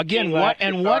 or again,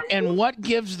 what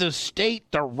gives the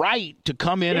state the right to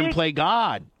come in and play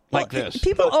God like this?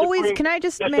 People always. Can I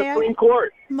just? The Supreme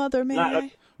Court. Mother, may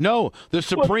I? No, the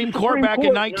Supreme Court back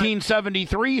in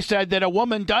 1973 said that a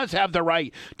woman does have the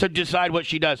right to decide what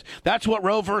she does. That's what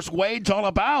Roe versus Wade's all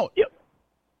about. Yep.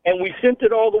 And we sent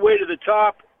it all the way to the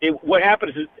top. What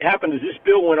happened is this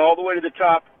bill went all the way to the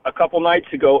top a couple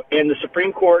nights ago, and the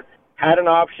Supreme Court had an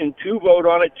option to vote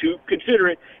on it, to consider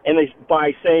it, and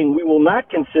by saying we will not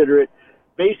consider it,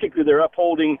 basically they're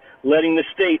upholding letting the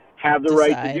state have the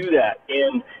right to do that.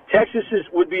 And Texas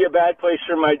would be a bad place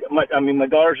for my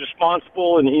daughter's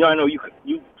responsible, and I know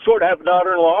you sort of have a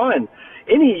daughter-in-law and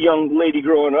any young lady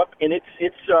growing up, and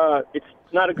it's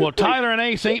not a good Well, place. Tyler and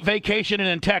Ace ain't vacationing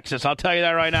in Texas, I'll tell you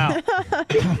that right now.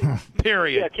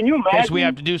 Period. Yeah, can you imagine? Because we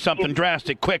have to do something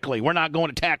drastic quickly. We're not going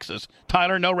to Texas.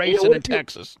 Tyler, no racing in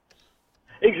Texas.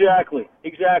 Exactly.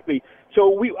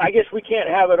 So I guess we can't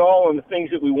have it all on the things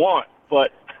that we want,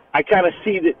 but I kind of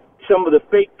see that some of the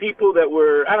fake people that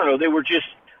were, I don't know, they were just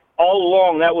all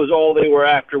along, that was all they were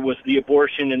after, was the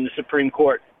abortion and the Supreme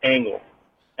Court angle.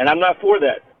 And I'm not for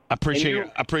that. I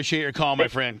appreciate your call, my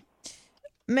friend.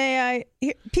 May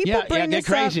I? People bring get this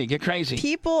crazy. up. Get crazy.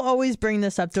 People always bring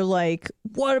this up. They're like,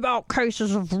 what about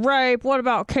cases of rape? What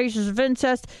about cases of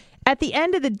incest? At the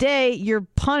end of the day, you're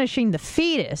punishing the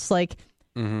fetus. Like,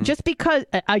 just because,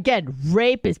 again,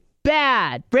 rape is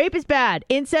bad. Rape is bad.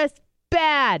 Incest,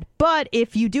 bad. But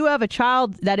if you do have a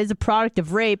child that is a product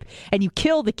of rape and you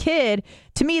kill the kid,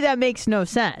 to me that makes no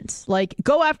sense. Like,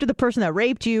 go after the person that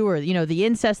raped you, or the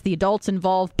incest, the adults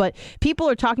involved. But people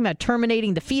are talking about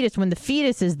terminating the fetus when the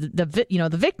fetus is the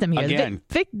victim here. Again,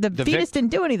 the fetus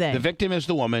didn't do anything. The victim is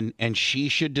the woman, and she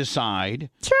should decide.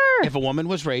 Sure. If a woman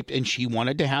was raped and she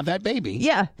wanted to have that baby,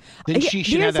 then she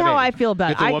should have that baby. Here's how I feel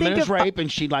about it. If the woman is raped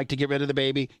and she'd like to get rid of the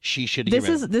baby, she should get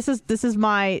rid of it. This is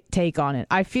my take on it.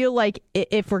 I feel like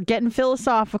if we're getting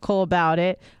philosophical about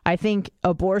it, I think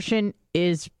abortion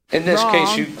is in this wrong.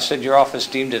 case, you said your office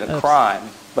deemed it a crime,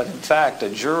 but in fact, a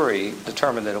jury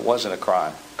determined that it wasn't a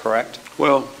crime, correct?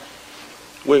 Well,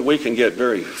 we can get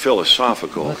very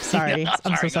philosophical. Sorry,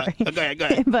 I'm so sorry. Go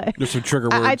ahead. But there's some trigger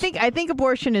words. I think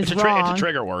abortion is wrong. It's a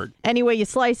trigger word. Any way you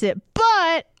slice it.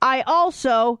 But I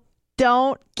also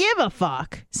don't give a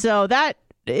fuck. So that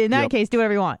in that case, do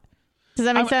whatever you want. Does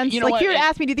that make sense? Like, if you were to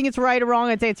ask me, do you think it's right or wrong?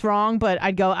 I'd say it's wrong, but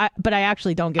I'd go, but I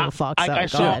actually don't give a fuck. So go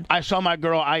ahead. I saw my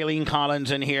girl Eileen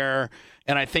Collins in here,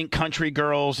 and I think Country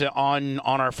Girls on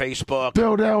our Facebook.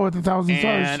 Bill Dell with 1,000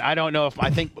 stars. And I don't know if,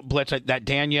 I think Blitz, that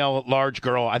Danielle Large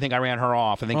girl, I think I ran her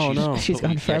off. I think she's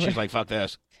gone forever. She's like, fuck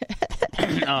this.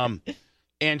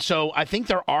 And so I think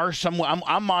there are some,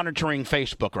 I'm monitoring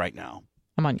Facebook right now.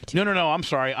 I'm on YouTube. No, I'm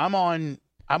sorry. I'm on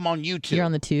YouTube. You're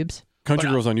on the tubes?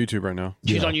 Country Girl's on YouTube right now.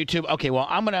 She's on YouTube. Okay, well,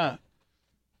 I'm on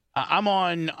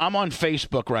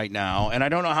Facebook right now, and I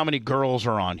don't know how many girls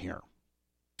are on here.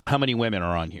 How many women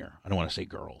are on here? I don't want to say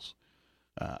girls.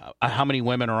 How many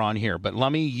women are on here? But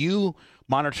Lummy, you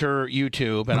monitor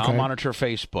YouTube, and I'll monitor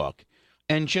Facebook,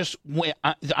 and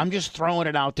I'm just throwing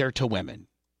it out there to women,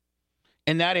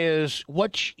 and that is,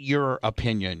 what's your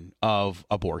opinion of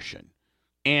abortion?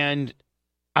 And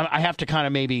I have to kind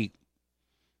of maybe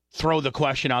throw the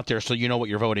question out there so you know what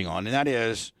you're voting on, and that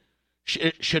is,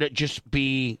 should it just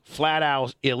be flat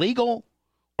out illegal,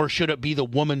 or should it be the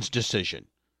woman's decision?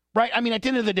 Right? I mean, at the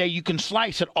end of the day, you can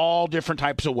slice it all different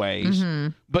types of ways.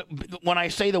 But when I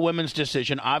say the women's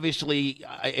decision, obviously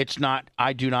it's not.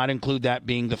 I do not include that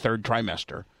being the third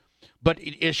trimester. But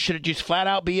should it just flat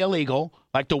out be illegal,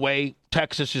 like the way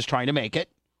Texas is trying to make it,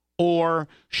 or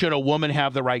should a woman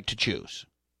have the right to choose?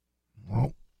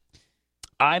 Well,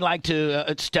 I'd like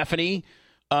to, Stephanie,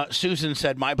 Susan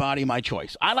said, my body, my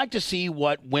choice. I like to see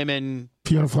what women...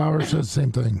 Fiona Flowers says the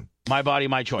same thing. My body,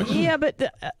 my choice. Yeah, but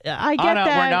I get Anna,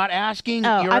 that. we're not asking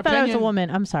Oh, your I thought opinion. I was a woman.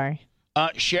 I'm sorry.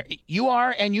 You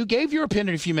are, and you gave your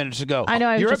opinion a few minutes ago. I know.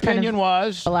 I was your just kind opinion of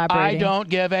was, elaborating. I don't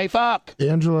give a fuck.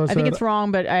 Angela I said, think it's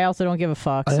wrong, but I also don't give a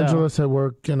fuck. Angela said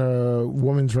work in a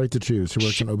woman's right to choose. She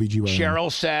works in OBGYN. Cheryl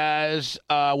says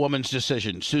woman's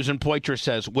decision. Susan Poitras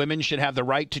says women should have the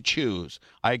right to choose.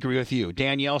 I agree with you.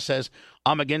 Danielle says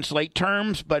I'm against late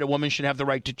terms, but a woman should have the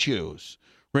right to choose.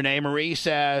 Renee Marie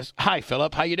says, hi,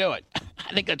 Philip. How you doing?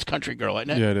 I think that's country girl,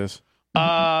 isn't it? Yeah, it is.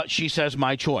 She says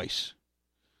my choice.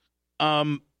 Are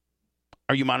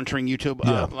you monitoring YouTube?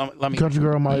 Yeah. Let me. Country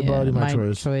girl, my body, my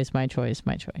choice. My choice.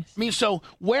 I mean, so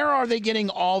where are they getting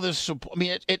all this support? I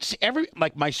mean, it's every,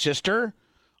 like my sister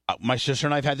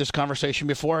and I've had this conversation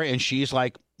before, and she's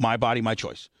like, my body, my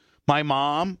choice. My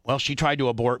mom, well, she tried to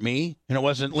abort me, and it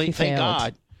wasn't legal. Thank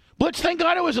God. Blitz, thank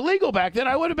God it was illegal back then.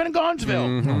 I would have been in Gainesville.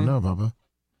 Oh, no, Bubba.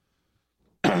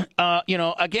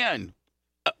 Again,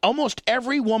 almost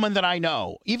every woman that I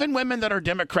know, even women that are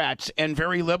Democrats and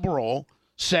very liberal,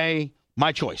 say,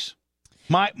 my choice.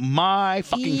 My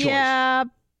fucking choice. Yeah,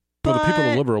 Well, the people but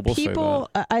that are liberal will say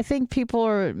that. I think people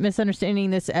are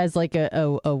misunderstanding this as like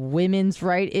a women's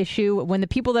right issue. When the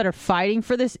people that are fighting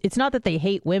for this, it's not that they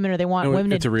hate women or they want No,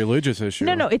 women it's to... a religious issue.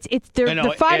 No,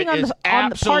 they're fighting on the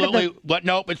part of the...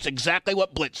 Nope, it's exactly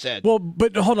what Blitz said. Well,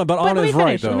 but hold on, but Let me Anna's finish.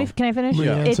 right, though. Can I finish?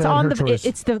 Yeah. It's on her choice.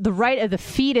 it's the right of the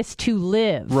fetus to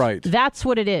live. Right. That's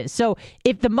what it is. So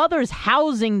if the mother's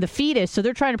housing the fetus, so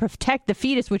they're trying to protect the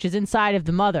fetus, which is inside of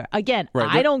the mother. Again, Right.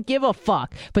 I don't give a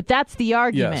fuck, but that's the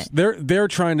argument. Yes, they're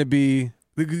trying to be,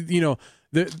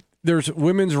 there's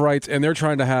women's rights, and they're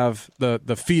trying to have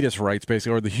the fetus rights,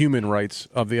 basically, or the human rights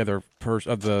of the other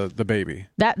person, of the baby.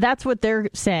 That's what they're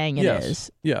saying it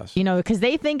is. Yes. Because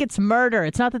they think it's murder.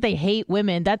 It's not that they hate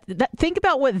women. That think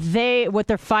about what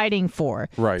they're fighting for.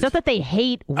 Right. It's not that they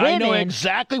hate women. I know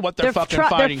exactly what they're fucking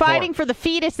fighting They're fighting for the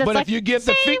fetus. That's but like, if you give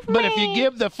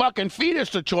the fucking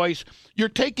fetus the choice, you're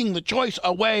taking the choice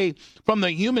away from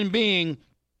the human being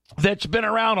that's been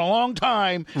around a long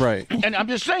time. Right. And I'm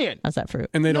just saying. How's that fruit?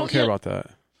 And they don't care about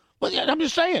that. Well, yeah, I'm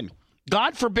just saying.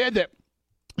 God forbid that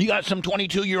you got some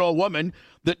 22-year-old woman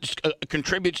that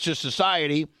contributes to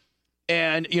society,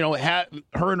 and her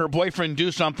and her boyfriend do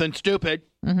something stupid,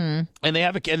 and they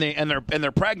have a kid, and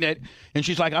they're pregnant, and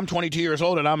she's like, I'm 22 years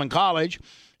old and I'm in college,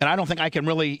 and I don't think I can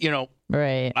really,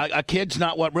 right. A kid's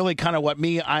not what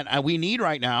we need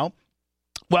right now.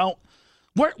 Well.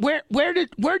 Where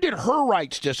did her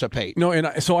rights dissipate? No,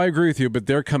 and so I agree with you, but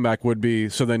their comeback would be,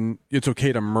 so then it's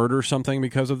okay to murder something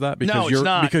because of that? Because it's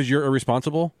not. Because you're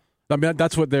irresponsible? I mean,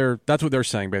 that's what they're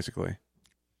saying, basically.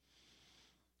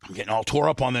 I'm getting all tore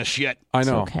up on this shit. I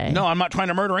know. Okay. No, I'm not trying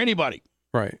to murder anybody.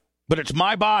 Right. But it's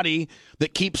my body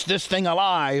that keeps this thing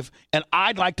alive, and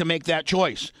I'd like to make that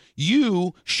choice.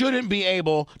 You shouldn't be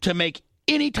able to make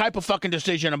any type of fucking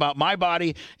decision about my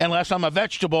body unless I'm a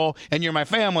vegetable and you're my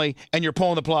family and you're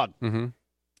pulling the plug. Mm-hmm.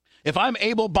 If I'm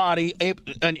able-bodied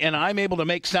and I'm able to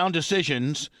make sound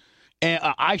decisions,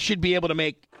 I should be able to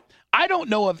make... I don't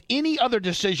know of any other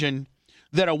decision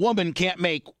that a woman can't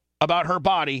make about her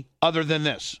body other than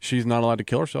this. She's not allowed to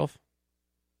kill herself.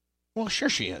 Well, sure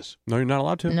she is. No, you're not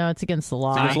allowed to. No, it's against the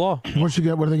law. It's against the law.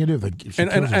 What are they going to do?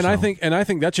 And I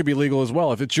think that should be legal as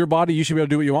well. If it's your body, you should be able to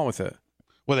do what you want with it.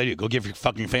 What do they do? Go give your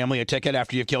fucking family a ticket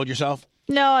after you've killed yourself?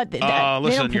 No, they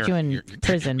listen, don't put you in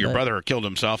prison. Your but... brother killed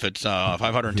himself. It's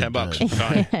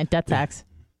 $510. Death tax.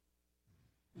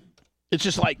 It's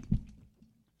just like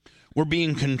we're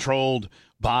being controlled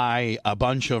by a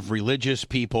bunch of religious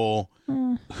people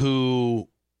who,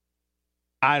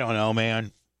 I don't know,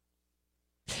 man.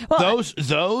 Well,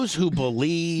 those who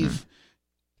believe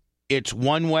it's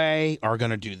one way are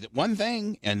going to do one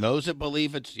thing, and those that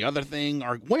believe it's the other thing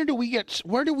are. Where do we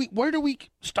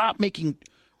stop making?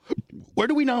 Where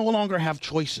do we no longer have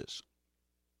choices?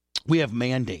 We have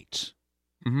mandates.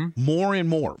 Mm-hmm. More and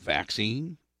more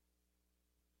vaccine,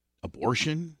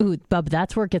 abortion. Ooh, Bub,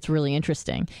 that's where it gets really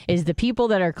interesting. Is the people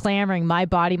that are clamoring my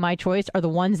body, my choice are the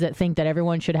ones that think that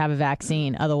everyone should have a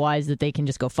vaccine, otherwise that they can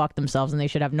just go fuck themselves and they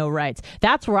should have no rights.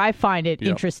 That's where I find it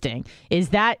interesting. Is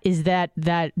that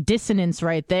dissonance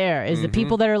right there? Is the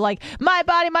people that are like, my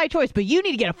body, my choice, but you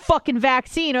need to get a fucking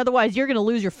vaccine, otherwise you're going to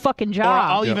lose your fucking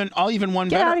job. Or I'll even one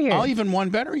better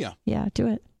you. Yeah, do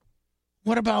it.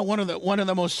 What about one of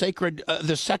the most sacred,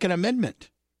 the Second Amendment?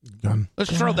 Gun.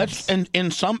 Let's throw that's in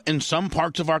some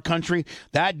parts of our country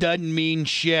that doesn't mean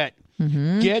shit.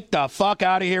 Get the fuck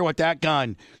out of here with that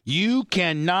gun. You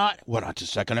cannot. Well, it's a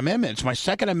Second Amendment. It's my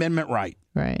Second Amendment right.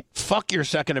 Right. Fuck your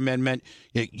Second Amendment.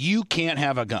 You can't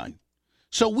have a gun.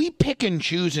 So we pick and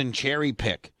choose and cherry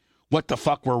pick what the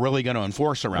fuck we're really going to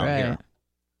enforce around here.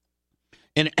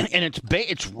 And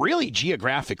it's really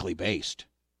geographically based.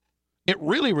 It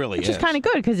really, really is. Which is kind of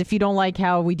good, because if you don't like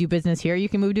how we do business here, you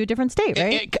can move to a different state,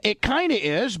 right? It kind of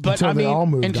is, but Until they all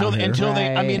move until down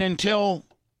here. until.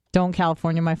 Don't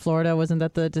California, my Florida. Wasn't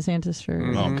that the DeSantis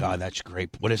shirt? Oh God, that's great.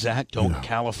 What is that? Don't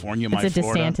California, my Florida. It's a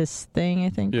Florida. DeSantis thing, I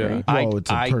think. Yeah. Right? Well,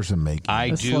 it's a person making.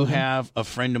 I The do slogan. have a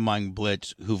friend of mine,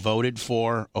 Blitz, who voted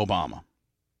for Obama.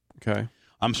 Okay.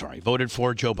 I'm sorry, voted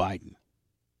for Joe Biden.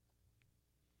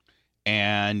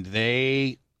 And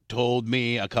they told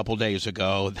me a couple days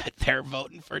ago that they're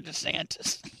voting for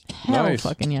DeSantis. Hell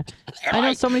fucking yeah. I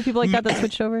know so many people like that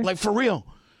switched over. Like, for real.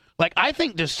 Like, I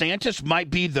think DeSantis might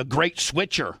be the great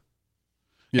switcher.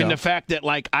 Yeah. In the fact that,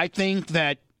 like, I think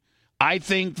that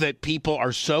people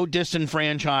are so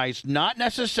disenfranchised, not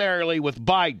necessarily with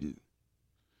Biden,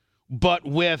 but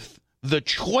with the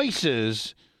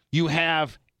choices you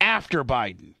have after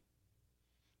Biden.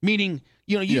 Meaning,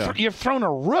 you've thrown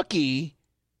a rookie.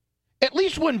 At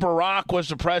least when Barack was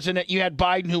the president, you had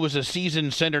Biden, who was a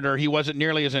seasoned senator. He wasn't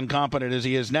nearly as incompetent as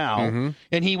he is now.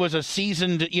 And he was a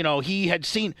seasoned, he had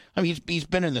seen, he's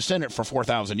been in the Senate for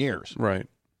 4,000 years. Right.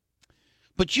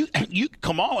 But you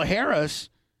Kamala Harris,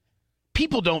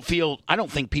 I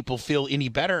don't think people feel any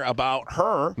better about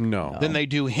her than they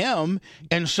do him.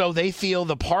 And so they feel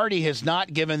the party has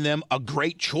not given them a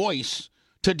great choice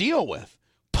to deal with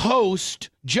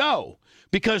post Joe,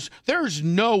 because there's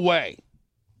no way.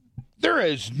 There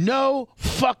is no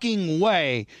fucking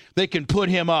way they can put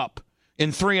him up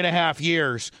in 3.5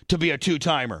 years to be a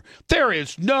two-timer. There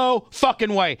is no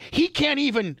fucking way. He can't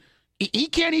even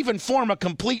form a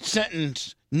complete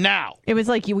sentence now. It was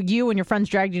like you and your friends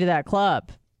dragged you to that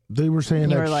club. They were saying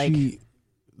And you that were like,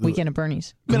 Weekend at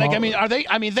Bernie's.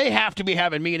 They have to be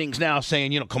having meetings now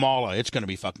saying, Kamala, it's going to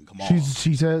be fucking Kamala.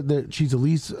 She said that she's the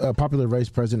least popular vice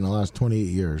president in the last 28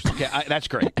 years. Okay, that's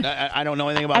great. I don't know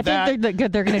anything about I think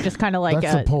they're going to just kind of like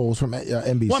That's the polls from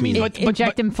NBC. Well,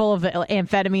 inject him full of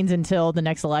amphetamines until the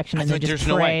next election, and then just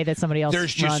pray that somebody else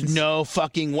There's just runs. no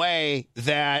fucking way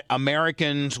that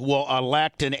Americans will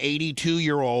elect an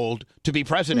 82-year-old to be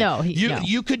president. No,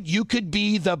 you could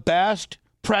be the best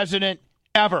president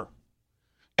ever.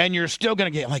 And you're still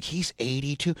going to get, he's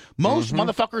 82. Most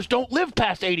motherfuckers don't live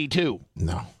past 82.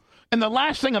 No. And the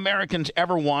last thing Americans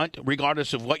ever want,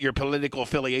 regardless of what your political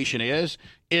affiliation is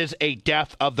a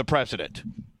death of the president.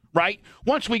 Right?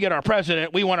 Once we get our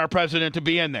president, we want our president to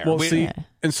be in there. Well,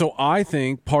 and so I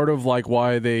think part of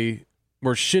why they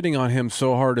were shitting on him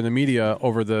so hard in the media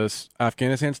over this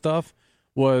Afghanistan stuff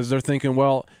was they're thinking,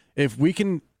 well, if we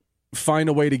can find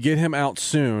a way to get him out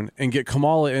soon and get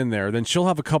Kamala in there, then she'll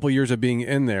have a couple years of being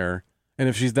in there. And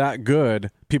if she's that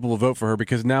good, people will vote for her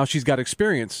because now she's got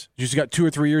experience. She's got 2 or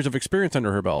 3 years of experience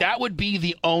under her belt. That would be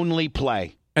the only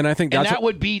play. And I think that's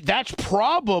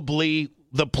probably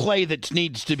the play that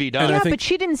needs to be done. Yeah, but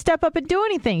she didn't step up and do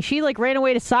anything. She ran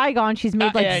away to Saigon. She's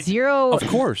made zero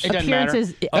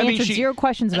appearances, answered zero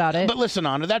questions about it. But listen,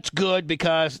 Anna, that's good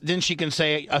because then she can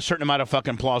say a certain amount of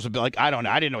fucking plausibility. I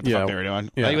didn't know what the fuck they were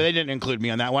doing. Yeah. They didn't include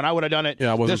me on that one. I would have done it.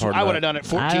 Yeah, I wasn't part of I would have done it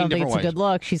 14 I don't think different it's ways. a good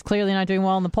look. She's clearly not doing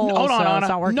well in the polls. Hold on, so Anna. it's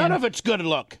not working. None of it's good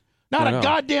look. Not a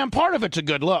goddamn part of it's a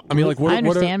good look. I mean,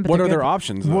 what are their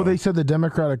options? Well, they said the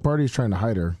Democratic Party is trying to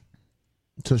hide her.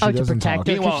 So she doesn't protect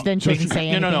talk. her, 'cause then she doesn't say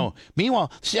anything. No.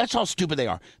 Meanwhile, see, that's how stupid they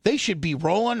are. They should be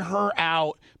rolling her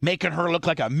out, making her look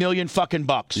like $1 million fucking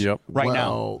bucks right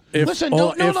now.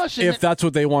 If that's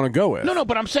what they want to go with. No,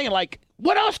 but I'm saying,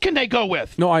 what else can they go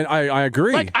with? No, I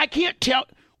agree. I can't tell.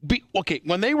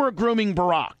 When they were grooming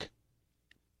Barack,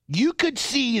 you could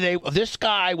see this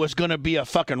guy was going to be a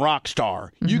fucking rock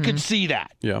star. You could see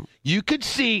that. Yeah. You could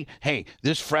see, hey,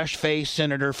 this fresh-faced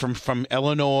senator from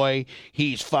Illinois,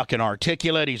 he's fucking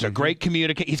articulate. He's a great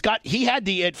communicator. He had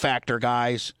the it factor,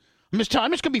 guys. I'm just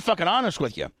going to be fucking honest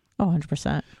with you. Oh,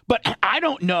 100%. But I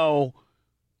don't know,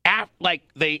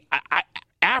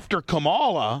 after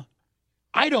Kamala,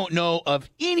 I don't know of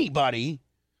anybody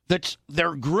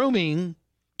they're grooming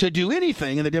to do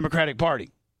anything in the Democratic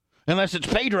Party. Unless it's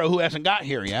Pedro who hasn't got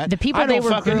here yet. The people they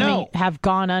were grooming have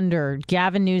gone under.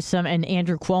 Gavin Newsom and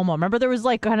Andrew Cuomo. Remember there was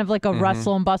kind of a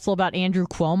rustle and bustle about Andrew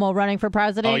Cuomo running for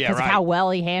president because of how well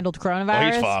he handled coronavirus?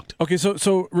 Oh, he's fucked. Okay,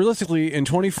 so realistically in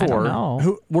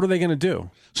 24, what are they going to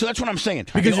do? So that's what I'm saying.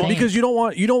 Because you don't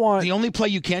want the only play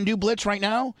you can do, Blitz, right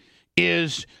now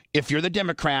is if you're the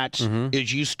Democrats, Mm-hmm.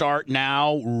 is you start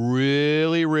now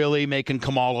really, really making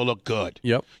Kamala look good.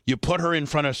 Yep. You put her in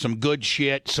front of some good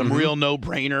shit, some Mhm. real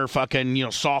no-brainer fucking,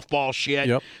 softball shit.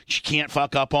 Yep. She can't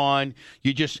fuck up on.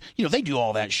 You just, they do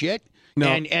all that shit. No.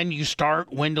 And you start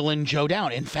dwindling Joe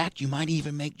down. In fact, you might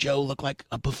even make Joe look like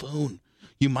a buffoon.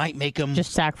 You might make him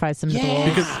just sacrifice him to the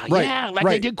yeah, wolves. like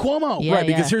they did Cuomo. Yeah, right,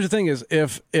 because here's the thing is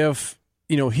if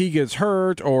he gets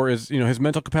hurt or is his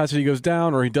mental capacity goes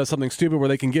down or he does something stupid where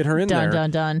they can get her in there.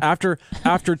 Done. After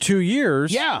 2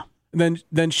 years, yeah.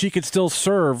 Then she could still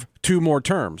serve 2 more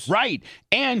terms. Right.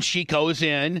 And she goes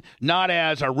in not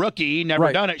as a rookie, never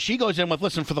Right. done it. She goes in with,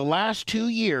 listen, for the last 2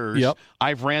 years, Yep.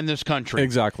 I've ran this country.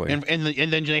 Exactly. And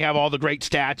then they have all the great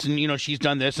stats, and, she's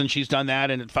done this and she's done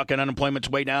that, and fucking unemployment's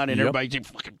way down, and Yep. everybody's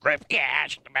fucking great. Yeah,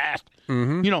 she's the best.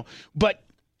 Mm-hmm. But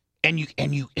and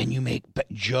you make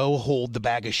Joe hold the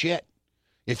bag of shit.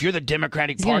 If you're the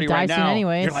Democratic He's gonna Party die right soon now,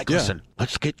 anyways. you're like, listen,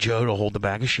 let's get Joe to hold the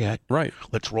bag of shit. Right.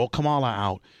 Let's roll Kamala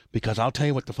out, because I'll tell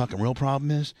you what the fucking real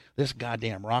problem is. This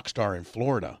goddamn rock star in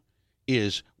Florida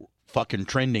is fucking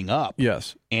trending up.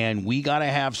 Yes. And we got to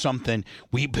have something.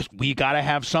 We got to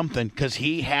have something, because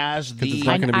he has the... it's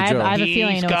not gonna be Joe. I have a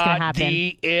feeling I know what's going to happen.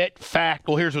 the it fact.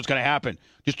 Well, here's what's going to happen.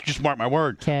 Just mark my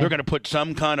word. Okay. They're going to put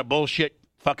some kind of bullshit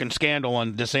fucking scandal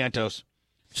on DeSantis.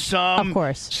 Of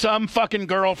course. Some fucking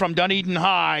girl from Dunedin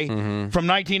High from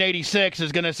 1986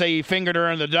 is going to say he fingered her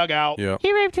in the dugout. Yeah.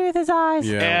 He raped her with his eyes.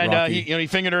 Yeah, And he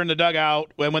fingered her in the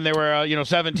dugout when they were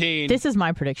 17. This is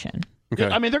my prediction. Okay.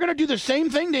 I mean, they're going to do the same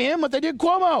thing to him what they did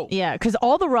Cuomo. Yeah, because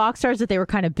all the rock stars that they were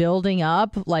kind of building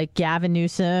up, like Gavin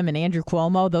Newsom and Andrew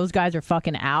Cuomo, those guys are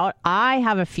fucking out. I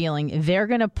have a feeling they're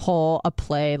going to pull a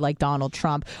play like Donald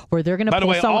Trump, where they're going to pull By the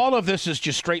way, someone... all of this is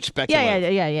just straight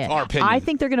speculation. Yeah. Our opinion. I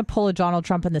think they're going to pull a Donald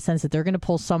Trump in the sense that they're going to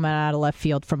pull someone out of left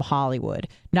field from Hollywood.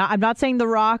 Now, I'm not saying The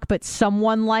Rock, but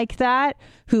someone like that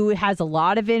who has a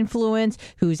lot of influence,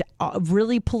 who's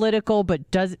really political, but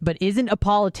isn't a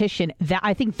politician.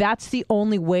 I think that's the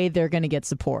only way they're going to get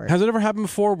support. Has it ever happened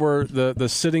before where the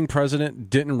sitting president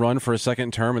didn't run for a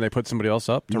second term and they put somebody else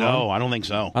up to run? No, I don't think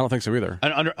so. I don't think so either.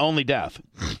 Under only death,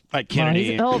 like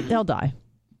Kennedy. Well, he'll die.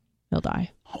 He'll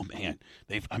die. Oh man,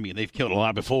 they've killed a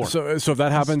lot before. So if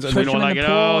that happens, So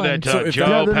that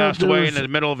Joe passed away in the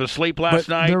middle of his sleep last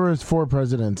night. There was 4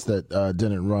 presidents that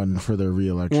didn't run for their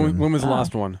reelection. When was the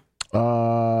last one?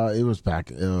 It was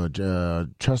back.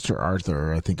 Chester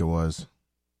Arthur, I think it was.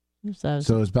 So it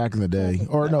was back in the day.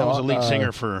 Or no, that was a lead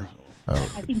singer for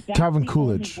Calvin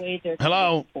Coolidge.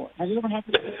 Hello.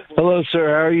 Hello, sir.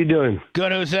 How are you doing?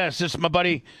 Good. Who's this? This is my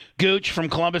buddy Gooch from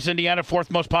Columbus, Indiana,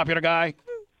 4th most popular guy.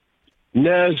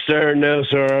 No, sir. No,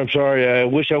 sir. I'm sorry. I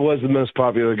wish I was the most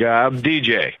popular guy. I'm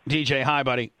DJ. DJ, hi,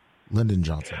 buddy. Lyndon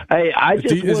Johnson. Hey, I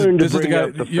just wanted to bring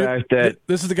up the fact that...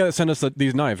 This is the guy that sent us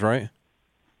these knives, right?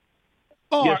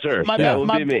 Oh, yes, sir. My That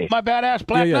would be me. My badass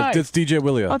black knife. It's DJ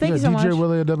Willia. Oh, thank you so much.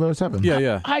 DJ Willia 007.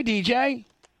 Yeah. Hi, DJ.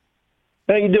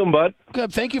 How you doing, bud?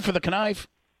 Good. Thank you for the knife.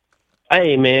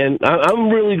 Hey, man, I'm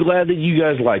really glad that you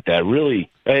guys like that.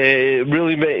 Really, it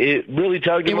really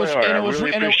tugged at my heart. I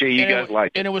really appreciate you guys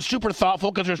like it. And it was super thoughtful,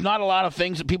 because there's not a lot of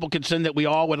things that people could send that we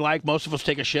all would like. Most of us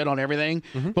take a shit on everything,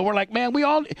 but we're like, man, we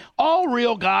all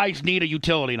real guys need a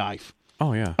utility knife.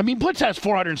 Oh yeah. I mean, Blitz has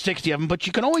 460 of them, but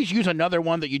you can always use another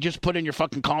one that you just put in your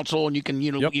fucking console, and you can,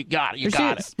 you got it.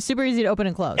 It's super easy to open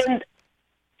and close.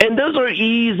 And those are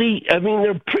easy. I mean,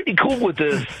 they're pretty cool with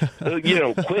this,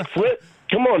 quick flip.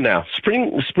 Come on now,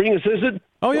 spring assisted.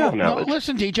 Oh yeah. No,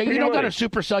 listen, DJ, you don't got to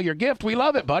supersell your gift. We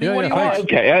love it, buddy. Yeah, what do you want?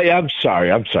 Okay, I'm sorry.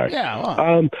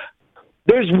 Yeah.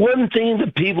 There's one thing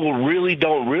that people really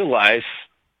don't realize.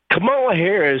 Kamala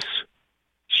Harris,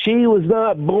 she was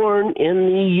not born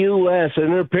in the U.S., and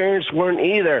her parents weren't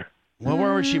either. Well,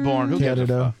 where was she born? Who gives a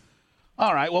Canada. fuck?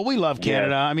 All right. Well, we love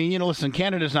Canada. I mean, listen,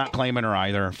 Canada's not claiming her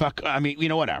either. Fuck. I mean,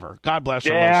 whatever. God bless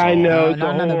her. Yeah, I know. It's a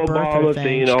not another whole birther Obama thing.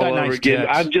 thing She's all got over nice again.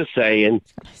 tits. I'm just saying.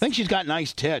 I think she's got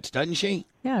nice tits, doesn't she?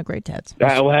 Yeah, great tits.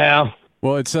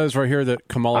 Well, it says right here that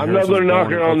Kamala I'm Harris not gonna was knock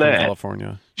born her in on Oakland, that.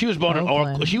 California. She was born in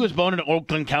Oakland. She was born in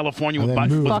Oakland, California. And then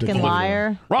moved to Fucking Cleveland.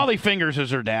 liar. Raleigh Fingers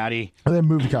is her daddy. And then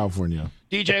moved to California.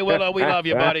 DJ Willow, we love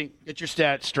you, buddy. Get your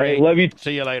stats straight. Hey, love you.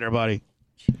 See you later, buddy.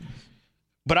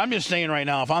 But I'm just saying right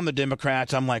now, if I'm the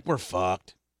Democrats, I'm like, we're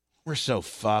fucked. We're so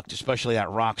fucked, especially that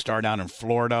rock star down in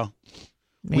Florida.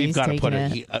 We've got to put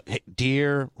it.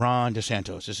 Dear Ron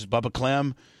DeSantis, this is Bubba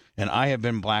Clem, and I have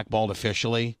been blackballed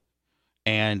officially,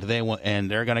 and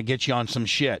they're going to get you on some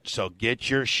shit. So get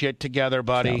your shit together,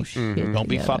 buddy. Don't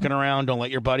be fucking around. Don't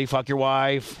let your buddy fuck your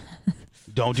wife.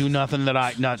 Don't do nothing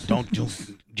that don't do.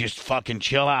 Just fucking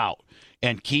chill out.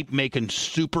 and keep making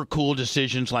super cool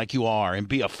decisions like you are and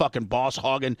be a fucking boss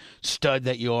hogging stud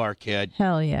that you are, kid.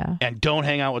 Hell yeah. And don't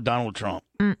hang out with Donald Trump.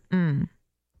 Mm-mm.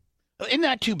 Isn't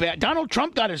that too bad? Donald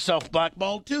Trump got himself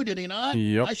blackballed too, did he not?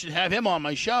 Yep. I should have him on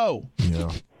my show.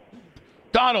 Yeah.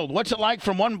 Donald, what's it like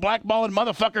from one blackballing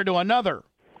motherfucker to another?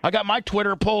 I got my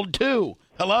Twitter pulled too.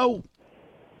 Hello?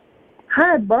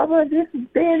 Hi, Bubba. This is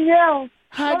Danielle.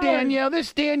 Hi, Danielle. This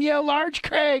is Danielle Large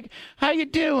Craig. How you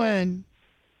doing?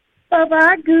 Bubba,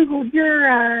 I Googled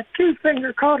your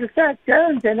two-finger cul-de-sac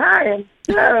Jones, and I am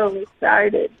so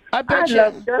excited. I bet you.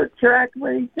 love dirt track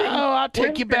racing. Oh, I'll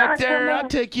take you When back can I there. come I'll out?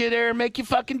 take you there and make you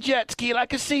fucking jet ski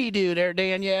like a sea dude there,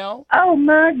 Danielle. Oh,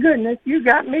 my goodness. You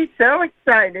got me so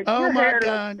excited. Oh, your my hair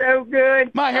God. looks so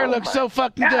good. My hair Oh, looks my so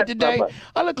fucking God, good today. Bubba.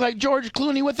 I look like George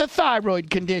Clooney with a thyroid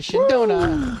condition, don't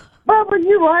I? Bubba,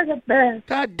 you are the best.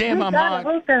 God damn, You I'm gotta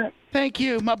hot. hook up. Thank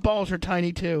you. My balls are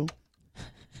tiny, too.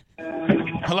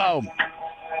 Hello.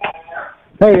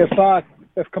 Hey,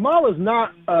 if Kamala's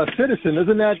not a citizen,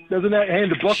 doesn't that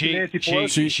hand the book to Nancy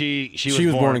Pelosi? She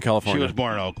was born in California. She was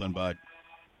born in Oakland, bud.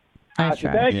 Nice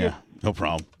try. Thank you. Yeah, no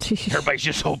problem. Everybody's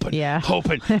just hoping. Yeah.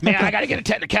 Hoping. Man, I got to get a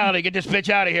technicality to get this bitch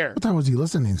out of here. What the hell was he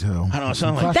listening to? I don't know.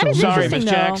 Something like That is Sorry, interesting, Miss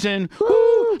though. Jackson.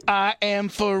 Woo, I am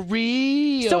for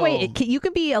real. So wait, you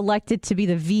could be elected to be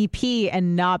the VP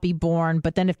and not be born,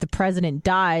 but then if the president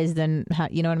dies, then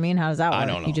you know what I mean? How does that work? I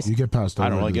don't know. You get passed over. I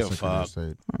don't really to give the a Secretary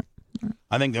of fuck. State.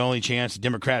 I think the only chance the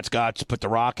Democrats got to put the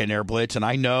Rock in there, Blitz, and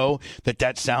I know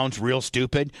that sounds real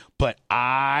stupid, but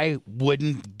I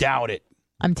wouldn't doubt it.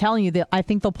 I'm telling you that I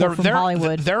think they'll pull from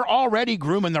Hollywood. They're already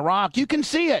grooming the Rock. You can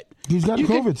see it. He's got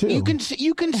COVID too.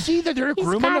 You can see that they're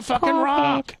grooming the fucking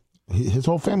Rock. His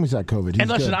whole family's got COVID. He's And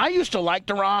listen, good. I used to like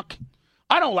the Rock.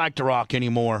 I don't like the Rock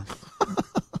anymore.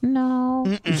 No.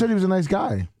 You said he was a nice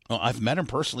guy. Well, I've met him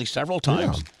personally several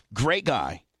times. Yeah. Great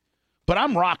guy, but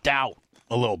I'm rocked out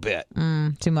a little bit.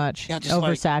 Too much. Yeah, just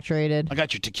like- oversaturated. I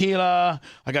got your tequila.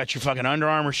 I got your fucking Under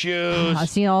Armour shoes. I've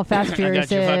seen all Fast I got your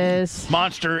Furious. fucking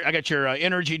Monster. I got your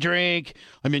energy drink.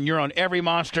 I mean, you're on every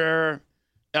Monster.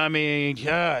 I mean,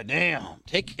 god damn.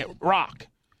 Take Rock.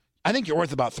 I think you're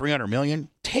worth about $300 million.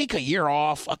 Take a year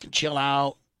off. Fucking chill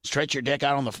out. Stretch your dick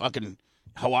out on the fucking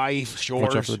Hawaii shores.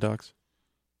 Watch out for the ducks.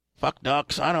 Fuck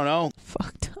ducks. I don't know.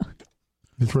 Fuck ducks.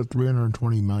 It's worth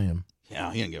 $320 million.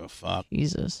 Yeah, he didn't give a fuck.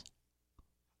 Jesus.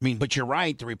 I mean, but you're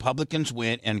right. The Republicans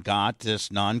went and got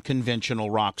this non-conventional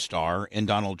rock star in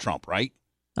Donald Trump, right?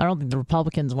 I don't think the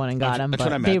Republicans went and got him, That's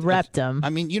but what I they meant. repped him. I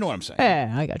mean, you know what I'm saying.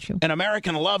 Yeah, I got you. And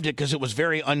American loved it because it was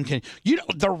very You know,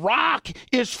 The Rock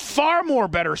is far more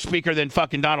better speaker than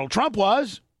fucking Donald Trump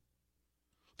was.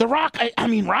 The Rock, I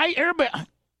mean, right?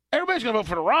 Everybody's gonna vote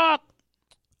for The Rock.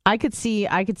 I could see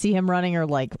him running or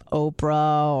like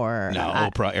Oprah or No,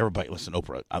 Oprah. Everybody, listen,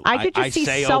 Oprah. I could just see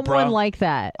say someone Oprah. like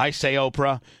that. I say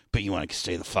Oprah, but you want to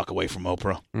stay the fuck away from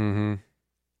Oprah. Mm-hmm.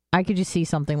 I could just see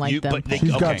something like them.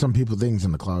 She's got some things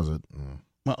in the closet.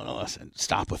 Well, no, listen,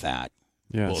 stop with that.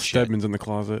 Yeah, Bullshit. Stedman's in the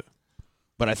closet.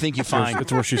 But I think you find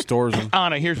It's where she stores them.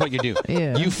 Anna, here's what you do.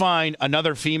 Yeah. You find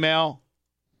another female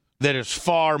that is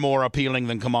far more appealing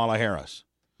than Kamala Harris.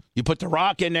 You put The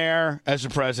Rock in there as the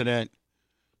president.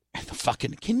 And the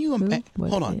fucking, can you imagine?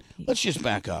 Hold on. Let's just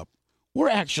back up. We're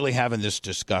actually having this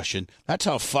discussion. That's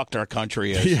how fucked our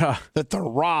country is. Yeah. That The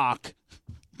Rock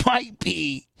might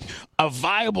be a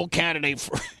viable candidate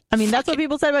for. I mean, that's what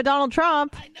people said about Donald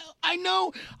Trump. I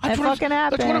know. That fucking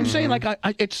happened. That's what I'm saying. Like,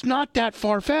 it's not that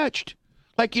far-fetched.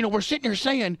 Like, you know, we're sitting here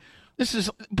saying this is,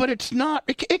 but it's not.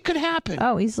 It could happen.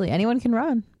 Oh, easily. Anyone can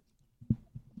run.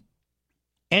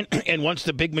 And once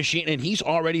the big machine, and he's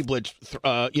already blitzed,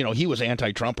 you know, he was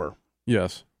anti-Trumper.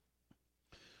 Yes.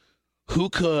 Who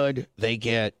could they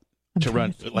get to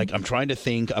run? Like, I'm trying to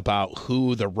think about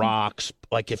who the Rocks,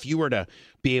 like if you were to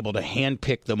be able to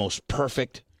handpick the most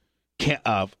perfect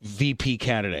VP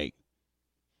candidate,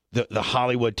 the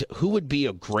Hollywood, who would be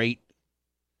a great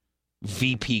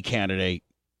VP candidate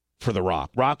for the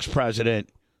Rock? Rock's president,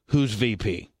 who's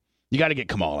VP? You got to get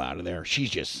Kamala out of there. She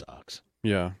just sucks.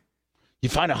 Yeah. You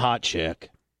find a hot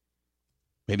chick,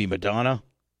 maybe Madonna.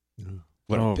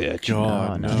 What a bitch!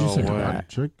 God, You said hot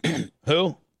chick.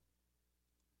 Who?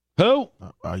 Who?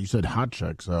 You said hot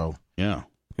chick, so yeah.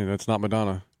 That's not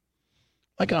Madonna.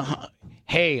 Like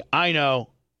hey, I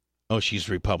know. Oh, she's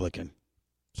Republican.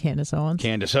 Candace Owens.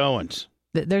 Candace Owens.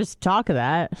 There's talk of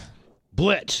that.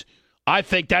 Blitz. I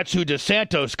think that's who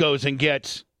DeSantis goes and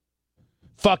gets.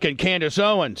 Fucking Candace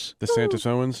Owens. DeSantis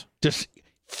Owens?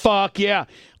 Fuck yeah.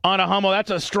 On a Hummel,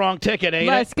 that's a strong ticket, ain't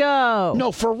Let's it? go.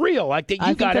 No, for real. Like, you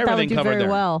I got think everything that would do covered very there.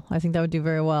 well. I think that would do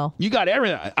very well. You got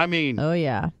everything. I mean. Oh,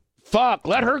 yeah. Fuck.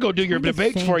 Let her go do your trying to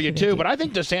debates think for you, who too. to But I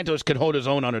think DeSantis could hold his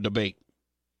own on a debate.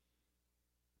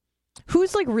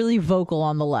 Who's like really vocal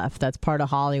on the left? That's part of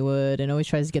Hollywood and always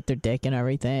tries to get their dick and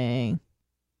everything.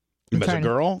 As a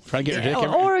girl, trying to get her dick in?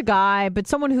 Or a guy, but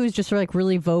someone who's just like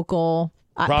really vocal.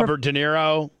 Robert De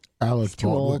Niro. Alex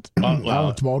Baldwin.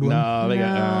 Alex Baldwin.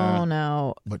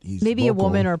 No. But he's maybe a vocal.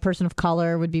 woman or a person of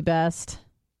color would be best.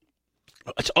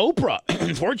 It's Oprah,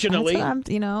 unfortunately. That's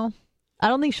what I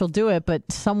don't think she'll do it, but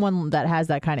someone that has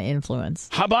that kind of influence.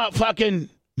 How about fucking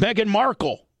Meghan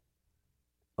Markle?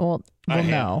 Well,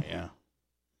 no. Yeah.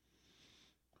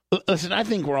 Listen, I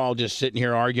think we're all just sitting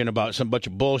here arguing about some bunch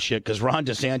of bullshit because Ron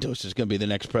DeSantis is going to be the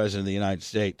next president of the United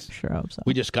States. Sure hope so.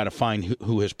 We just got to find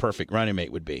who his perfect running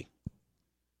mate would be.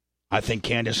 I think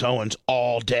Candace Owens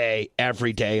all day,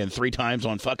 every day, and 3 times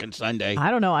on fucking Sunday. I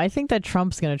don't know. I think that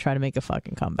Trump's going to try to make a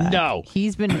fucking comeback. No.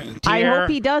 He's been... I hope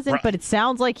he doesn't, but it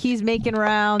sounds like he's making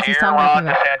rounds. He's Dear talking Ron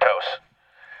about DeSantis,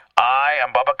 I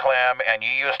am Bubba Clem, and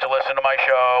you used to listen to my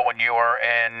show when you were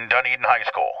in Dunedin High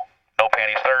School. No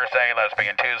Panties Thursday,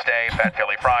 Lesbian Tuesday, Fat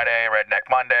Philly Friday, Redneck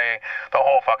Monday, the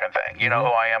whole fucking thing. You know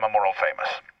who I am. I'm world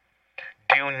famous.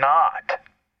 Do not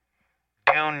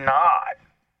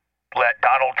let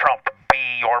Donald Trump be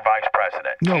your vice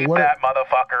president. Keep that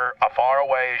motherfucker as far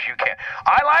away as you can.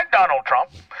 I like Donald Trump.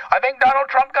 I think Donald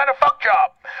Trump got a fuck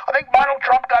job. I think Donald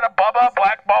Trump got a Bubba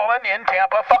blackballing in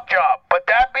Tampa fuck job. But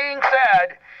that being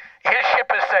said, his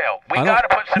ship has sailed. We got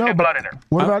to put some new blood in there.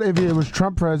 What about if it was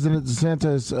Trump president,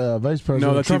 DeSantis vice president?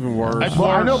 No, that's Trump, even worse.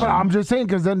 Well, I know, but I'm just saying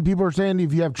because then people are saying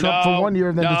if you have Trump for 1 year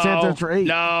and then DeSantis for 8.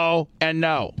 No, and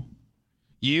no.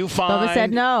 You find... Bubba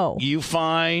said no. You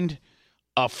find...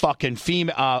 a fucking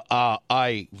female,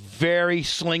 a very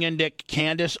slinging dick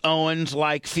Candace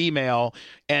Owens-like female,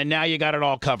 and now you got it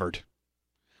all covered.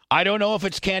 I don't know if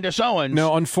it's Candace Owens.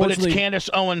 No, unfortunately, but it's Candace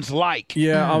Owens-like.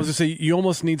 Yeah, I was gonna say you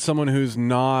almost need someone who's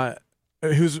not,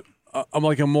 who's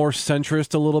like a more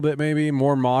centrist, a little bit maybe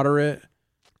more moderate.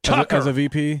 Tucker as a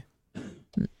VP.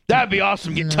 That'd be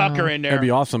awesome. Get Tucker in there. That'd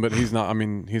be awesome, but he's not. I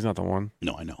mean, he's not the one.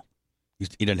 No, I know.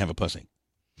 He doesn't have a pussy.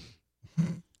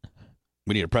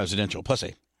 We need a presidential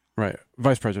pussy. Right.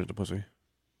 Vice president pussy.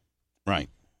 Right.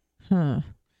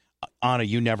 Anna,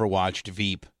 you never watched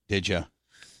Veep, did you?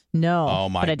 No. Oh,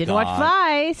 my God. But I did watch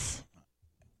Vice.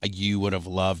 You would have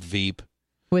loved Veep.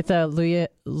 With Julia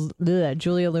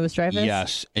Louis-Dreyfus?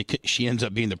 Yes. She ends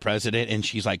up being the president, and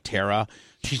she's like Tara.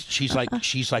 She's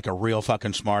like a real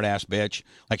fucking smart-ass bitch.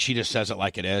 Like, she just says it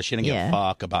like it is. She didn't give a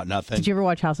fuck about nothing. Did you ever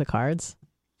watch House of Cards?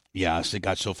 Yes, it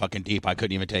got so fucking deep, I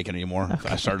couldn't even take it anymore. Okay.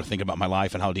 I started to think about my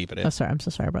life and how deep it is. Oh, sorry. I'm so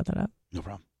sorry I brought that up. No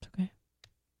problem. It's okay.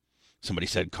 Somebody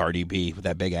said Cardi B with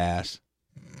that big ass.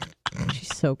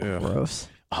 She's so gross.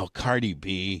 Oh, Cardi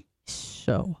B.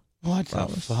 So what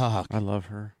gross. The fuck? I love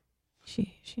her. I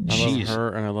love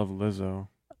her and I love Lizzo.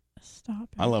 Stop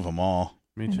it. I love them all.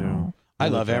 Me too. I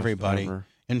love everybody.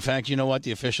 In fact, you know what?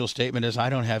 The official statement is I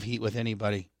don't have heat with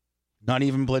anybody. Not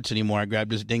even Blitz anymore. I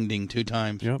grabbed his ding-ding 2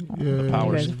 times. Yep. I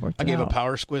gave a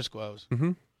power squiz-quoz.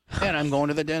 Mm-hmm. And I'm going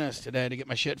to the dentist today to get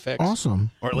my shit fixed.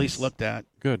 Awesome. Or at least looked at.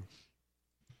 Good.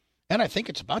 And I think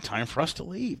it's about time for us to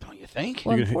leave, don't you think?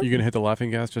 You gonna hit the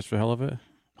laughing gas just for the hell of it?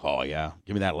 Oh, yeah.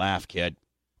 Give me that laugh, kid.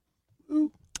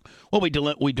 Well, we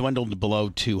dwindled below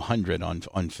 200 on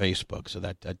Facebook, so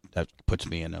that puts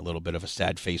me in a little bit of a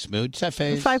sad face mood. Sad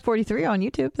face. 543 on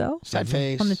YouTube, though. Sad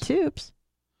face. On the tubes.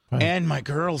 And my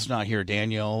girl's not here,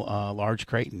 Danielle Large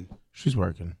Creighton. She's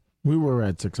working. We were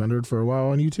at 600 for a while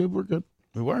on YouTube. We're good.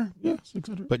 We were? Yeah,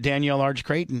 600. But Danielle Large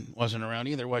Creighton wasn't around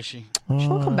either, was she?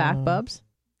 She'll come back, Bubs.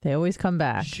 They always come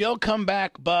back. She'll come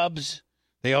back, Bubs.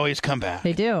 They always come back.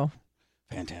 They do.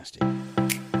 Fantastic.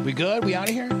 We good? We out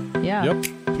of here? Yeah. Yep.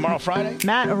 Tomorrow, Friday?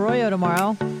 Matt Arroyo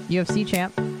tomorrow, UFC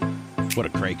champ. What a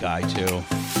great guy, too.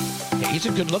 Hey, he's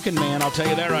a good-looking man, I'll tell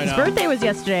you that right now. His birthday was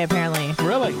yesterday, apparently.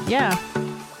 Really? Yeah.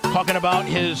 Talking about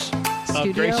his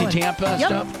Gracie Tampa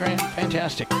stuff. Great.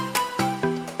 Fantastic.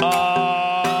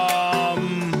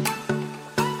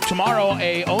 Tomorrow,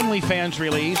 a OnlyFans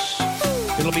release.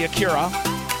 It'll be Akira.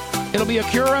 It'll be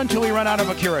Akira until we run out of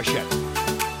Akira shit.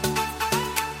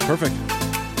 Perfect.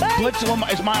 Blitz,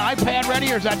 is my iPad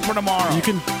ready, or is that for tomorrow? You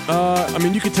can,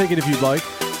 you can take it if you'd like.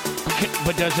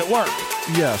 But does it work?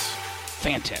 Yes.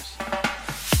 Fantastic.